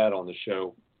about that on the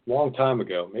show a long time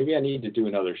ago. Maybe I need to do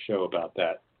another show about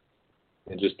that,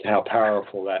 and just how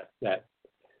powerful that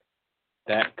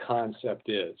concept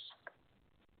is,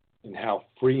 and how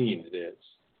freeing it is,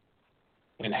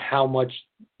 and how much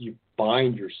you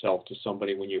bind yourself to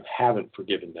somebody when you haven't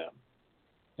forgiven them,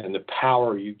 and the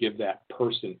power you give that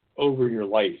person over your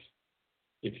life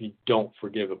if you don't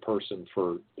forgive a person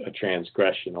for a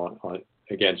transgression on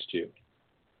against you.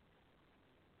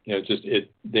 You know,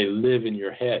 they live in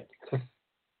your head.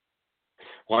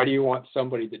 Why do you want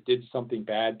somebody that did something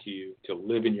bad to you to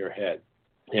live in your head?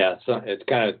 Yeah, so it's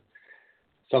kind of,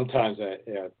 sometimes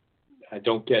I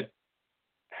don't get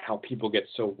how people get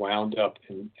so wound up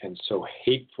and so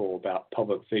hateful about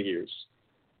public figures,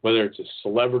 whether it's a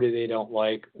celebrity they don't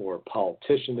like or a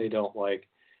politician they don't like.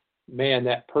 Man,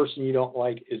 that person you don't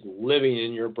like is living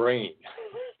in your brain,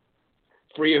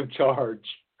 free of charge.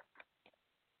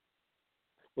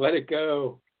 Let it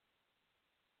go.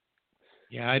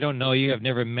 Yeah, I don't know you. I've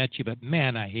never met you, but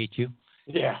man, I hate you.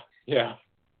 Yeah. Yeah.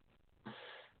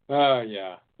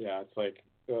 It's like,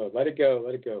 let it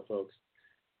go, folks.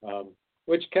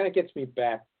 Which kind of gets me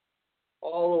back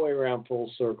all the way around full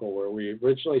circle where we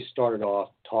originally started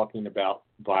off talking about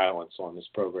violence on this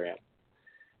program.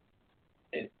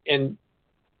 And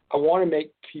I want to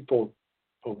make people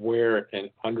aware and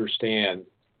understand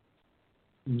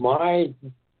my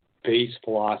base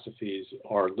philosophies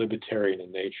are libertarian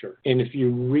in nature. And if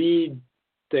you read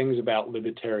things about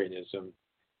libertarianism,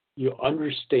 you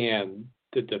understand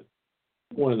that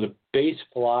one of the base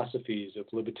philosophies of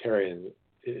libertarianism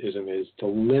is to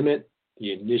limit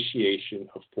the initiation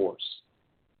of force.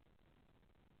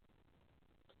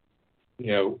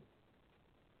 You know,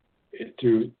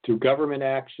 through government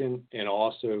action and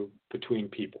also between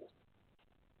people.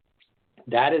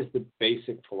 That is the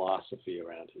basic philosophy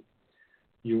around it.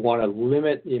 You want to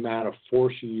limit the amount of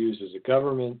force you use as a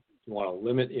government. You want to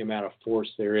limit the amount of force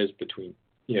there is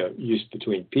use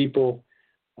between people.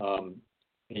 And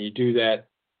you do that,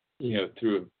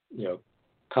 through,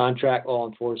 contract law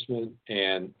enforcement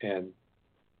and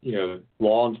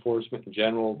law enforcement in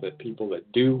general, that people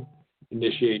that do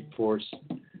initiate force,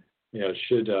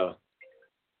 should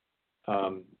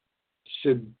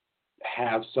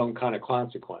have some kind of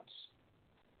consequence.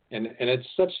 And it's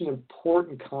such an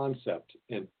important concept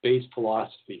and base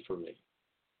philosophy for me.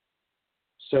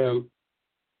 So,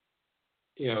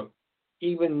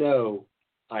 even though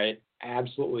I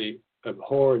absolutely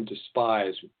abhor and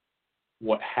despise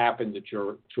what happened to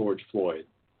George Floyd,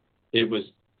 it was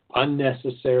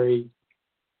unnecessary,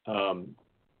 and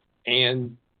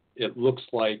it looks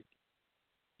like,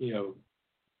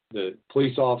 the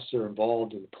police officer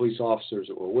involved and the police officers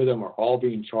that were with him are all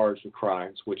being charged with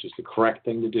crimes, which is the correct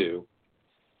thing to do.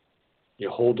 You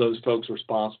hold those folks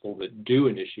responsible that do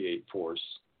initiate force,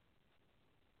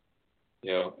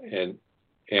 and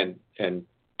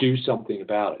do something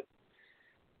about it.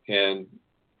 And,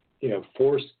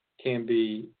 force can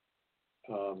be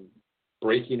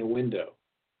breaking a window.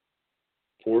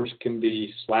 Force can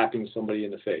be slapping somebody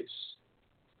in the face.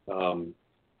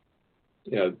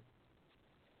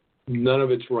 None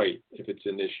of it's right if it's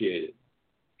initiated.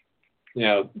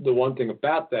 Now, the one thing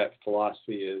about that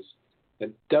philosophy is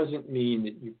that doesn't mean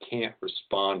that you can't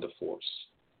respond to force.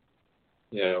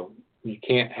 You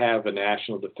can't have a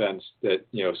national defense that,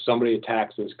 somebody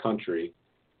attacks this country,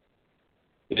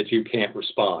 that you can't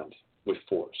respond with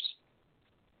force.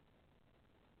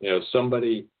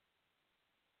 Somebody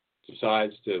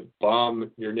decides to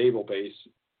bomb your naval base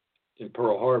in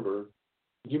Pearl Harbor,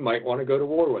 you might want to go to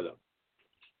war with them.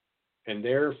 and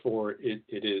therefore it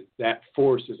is that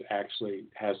force is actually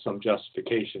has some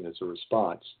justification as a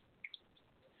response.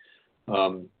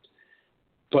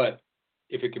 But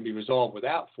if it can be resolved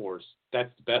without force,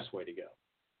 that's the best way to go.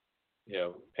 You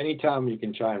know, anytime you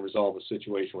can try and resolve a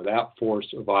situation without force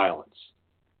or violence,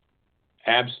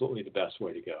 absolutely the best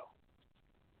way to go.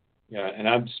 Yeah, and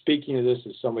I'm speaking of this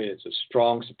as somebody that's a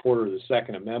strong supporter of the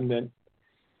Second Amendment.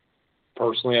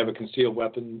 Personally, I have a concealed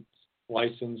weapons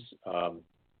license.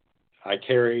 I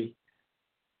carry.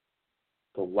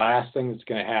 The last thing that's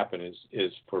going to happen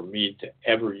is for me to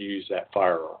ever use that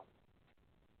firearm.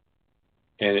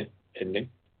 And the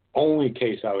only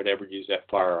case I would ever use that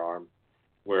firearm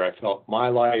where I felt my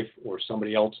life or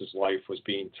somebody else's life was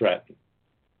being threatened.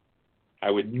 I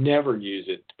would never use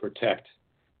it to protect,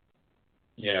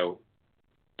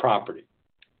 property.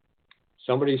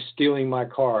 Somebody's stealing my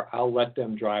car, I'll let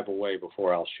them drive away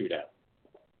before I'll shoot at them.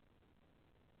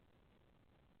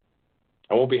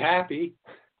 I won't be happy,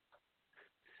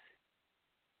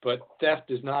 but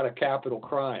theft is not a capital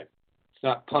crime. It's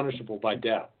not punishable by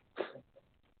death.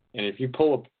 And if you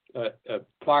pull a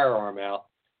firearm out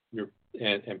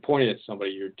and point it at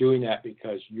somebody, you're doing that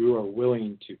because you are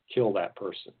willing to kill that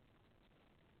person.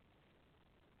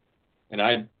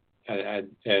 And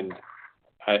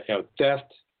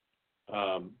theft,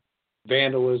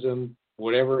 vandalism,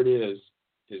 whatever it is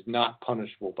not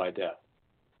punishable by death.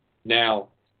 Now,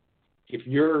 if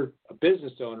you're a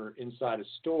business owner inside a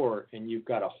store and you've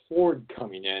got a horde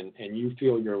coming in and you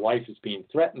feel your life is being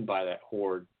threatened by that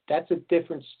horde, that's a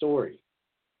different story.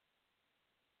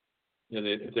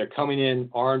 If they're coming in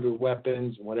armed with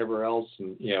weapons and whatever else,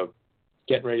 and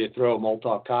getting ready to throw a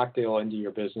Molotov cocktail into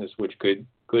your business, which could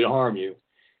harm you,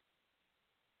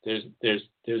 there's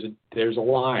a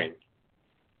line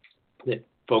that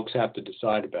folks have to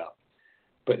decide about.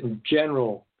 But in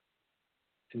general,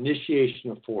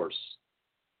 initiation of force,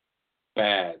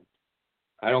 bad.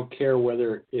 I don't care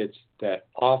whether it's that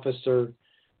officer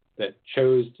that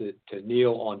chose to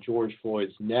kneel on George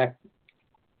Floyd's neck,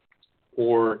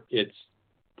 or it's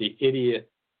the idiot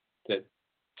that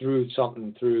threw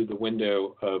something through the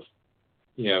window of,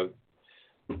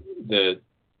 the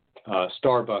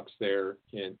Starbucks there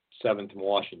in 7th and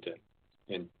Washington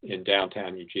in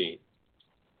downtown Eugene.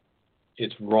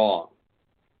 It's wrong.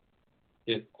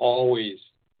 It always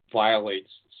violates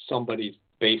somebody's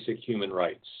basic human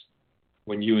rights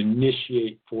when you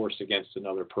initiate force against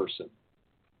another person.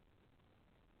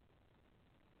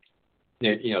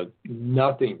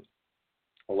 Nothing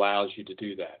allows you to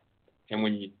do that. And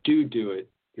when you do it,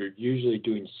 you're usually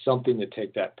doing something to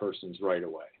take that person's right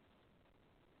away.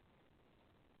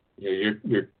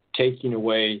 You're taking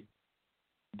away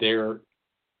their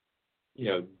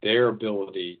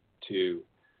ability to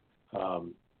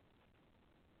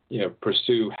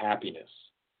pursue happiness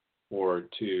or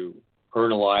to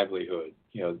earn a livelihood.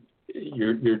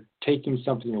 You're taking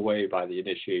something away by the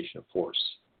initiation of force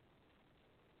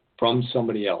from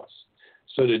somebody else.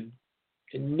 So to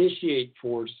initiate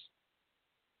force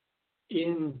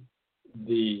in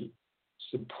the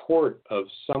support of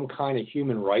some kind of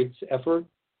human rights effort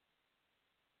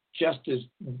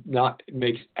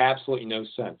makes absolutely no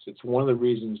sense. It's one of the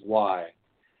reasons why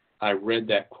I read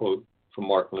that quote from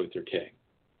Martin Luther King.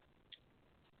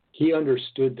 He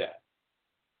understood that.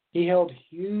 He held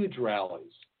huge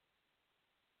rallies.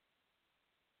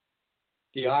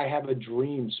 The I Have a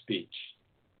Dream speech.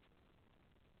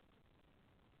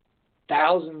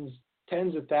 Thousands,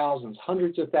 tens of thousands,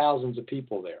 hundreds of thousands of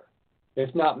people there,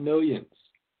 if not millions.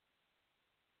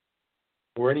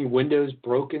 Were any windows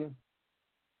broken?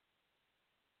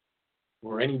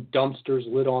 Were any dumpsters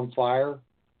lit on fire?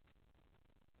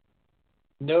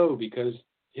 No, because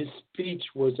his speech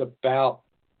was about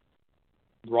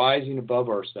rising above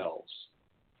ourselves.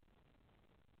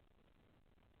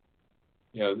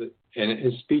 And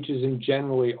his speeches in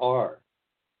generally are.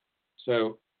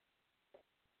 So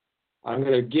I'm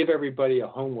going to give everybody a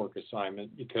homework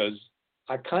assignment because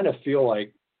I kind of feel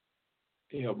like,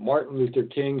 Martin Luther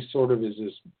King sort of is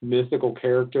this mythical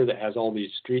character that has all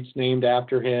these streets named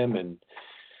after him, and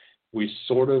we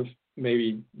sort of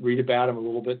maybe read about him a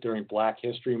little bit during Black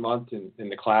History Month in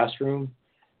the classroom.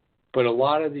 But a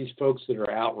lot of these folks that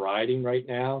are out riding right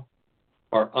now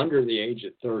are under the age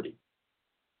of 30,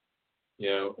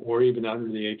 or even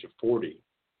under the age of 40.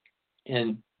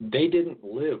 And they didn't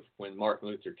live when Martin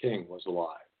Luther King was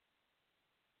alive.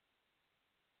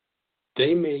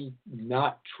 They may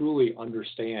not truly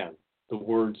understand the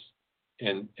words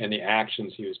and the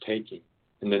actions he was taking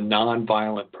and the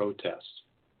nonviolent protests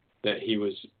that he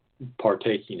was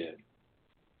partaking in.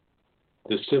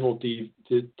 The civil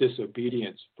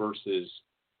disobedience versus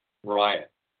riot.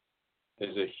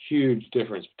 There's a huge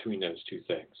difference between those two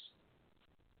things.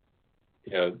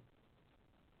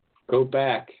 Go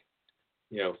back,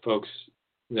 folks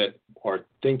that are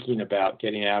thinking about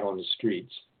getting out on the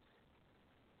streets,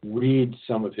 read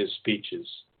some of his speeches,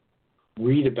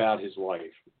 read about his life,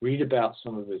 read about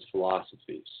some of his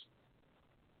philosophies,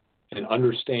 and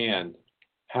understand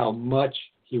how much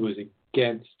he was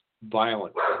against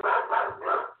violence.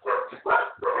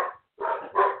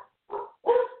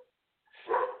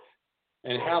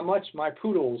 And how much my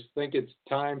poodles think it's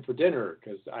time for dinner,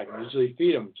 because I usually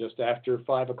feed them just after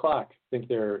 5 o'clock. I think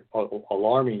they're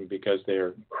alarming because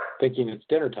they're thinking it's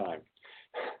dinner time.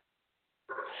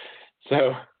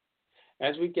 So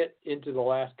as we get into the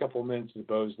last couple of minutes of the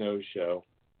Bo's Nose Show,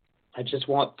 I just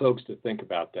want folks to think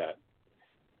about that.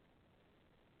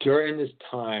 During this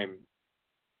time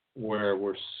where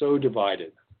we're so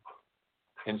divided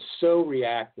and so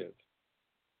reactive,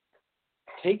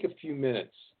 take a few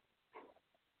minutes,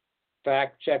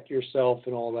 fact check yourself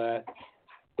and all that,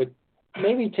 but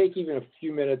maybe take even a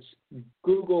few minutes,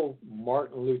 Google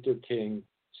Martin Luther King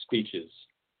speeches.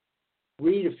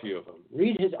 Read a few of them.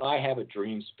 Read his I Have a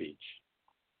Dream speech.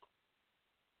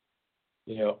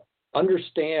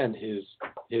 Understand his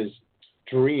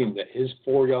dream that his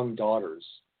 4 young daughters,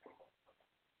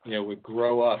 would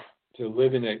grow up to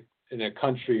live in a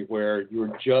country where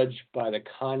you're judged by the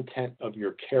content of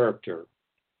your character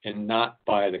and not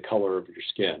by the color of your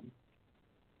skin.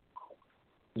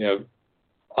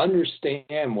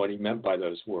 Understand what he meant by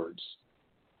those words.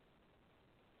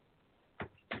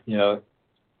 He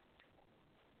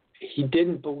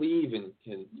didn't believe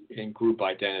in group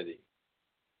identity.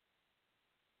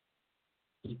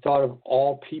 He thought of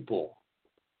all people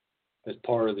as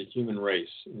part of the human race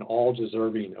and all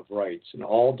deserving of rights and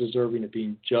all deserving of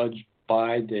being judged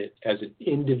as an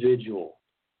individual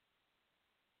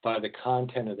by the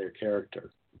content of their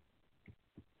character.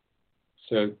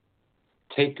 So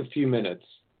take a few minutes.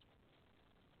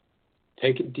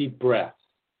 Take a deep breath.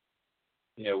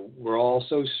 We're all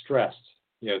so stressed.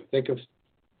 Think of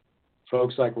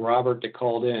folks like Robert that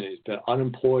called in. He's been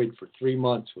unemployed for 3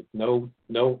 months with no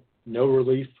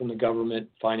relief from the government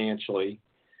financially.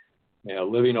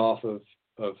 Living off of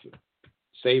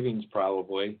savings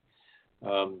probably.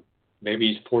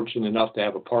 Maybe he's fortunate enough to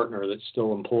have a partner that's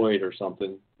still employed or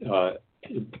something,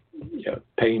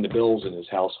 paying the bills in his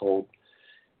household.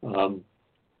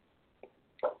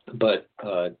 But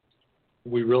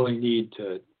we really need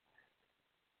to,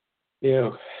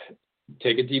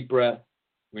 take a deep breath.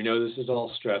 We know this is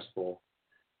all stressful.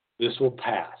 This will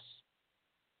pass.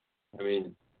 I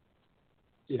mean,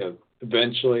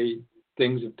 eventually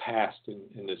things have passed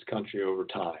in this country over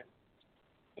time.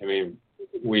 I mean,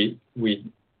 we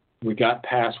got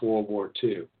past World War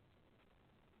II,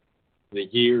 the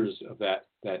years of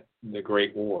the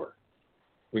Great War.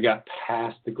 We got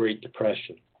past the Great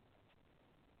Depression.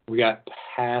 We got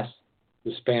past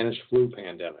the Spanish flu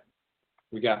pandemic.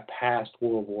 We got past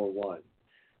World War I.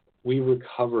 We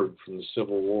recovered from the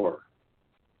Civil War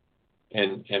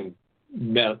and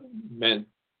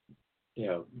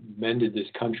mended this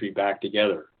country back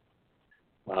together.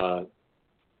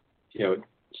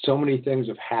 So many things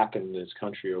have happened in this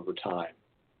country over time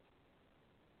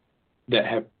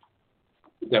that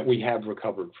we have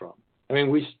recovered from. I mean,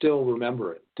 we still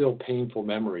remember it, still painful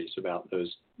memories about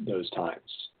those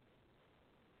times.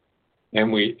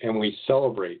 And we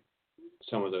celebrate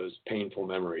some of those painful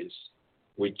memories.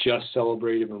 We just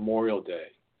celebrated Memorial Day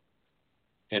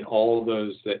and all of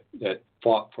those that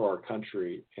fought for our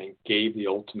country and gave the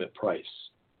ultimate price.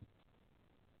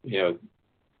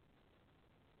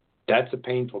 That's a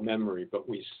painful memory, but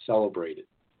we celebrate it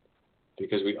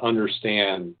because we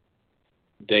understand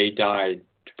they died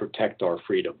to protect our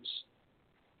freedoms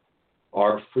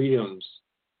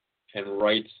and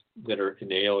rights that are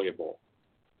inalienable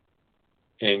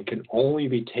and can only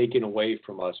be taken away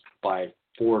from us by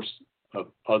force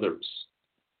of others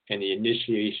and the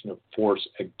initiation of force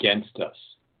against us.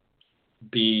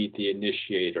 Be the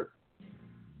initiator.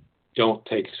 Don't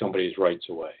take somebody's rights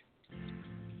away.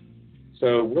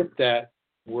 So with that,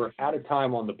 we're out of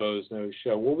time on the Bo's Nose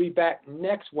Show. We'll be back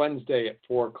next Wednesday at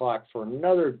 4 o'clock for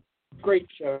another great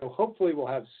show. Hopefully we'll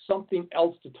have something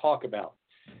else to talk about.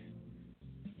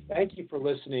 Thank you for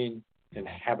listening and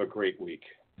have a great week.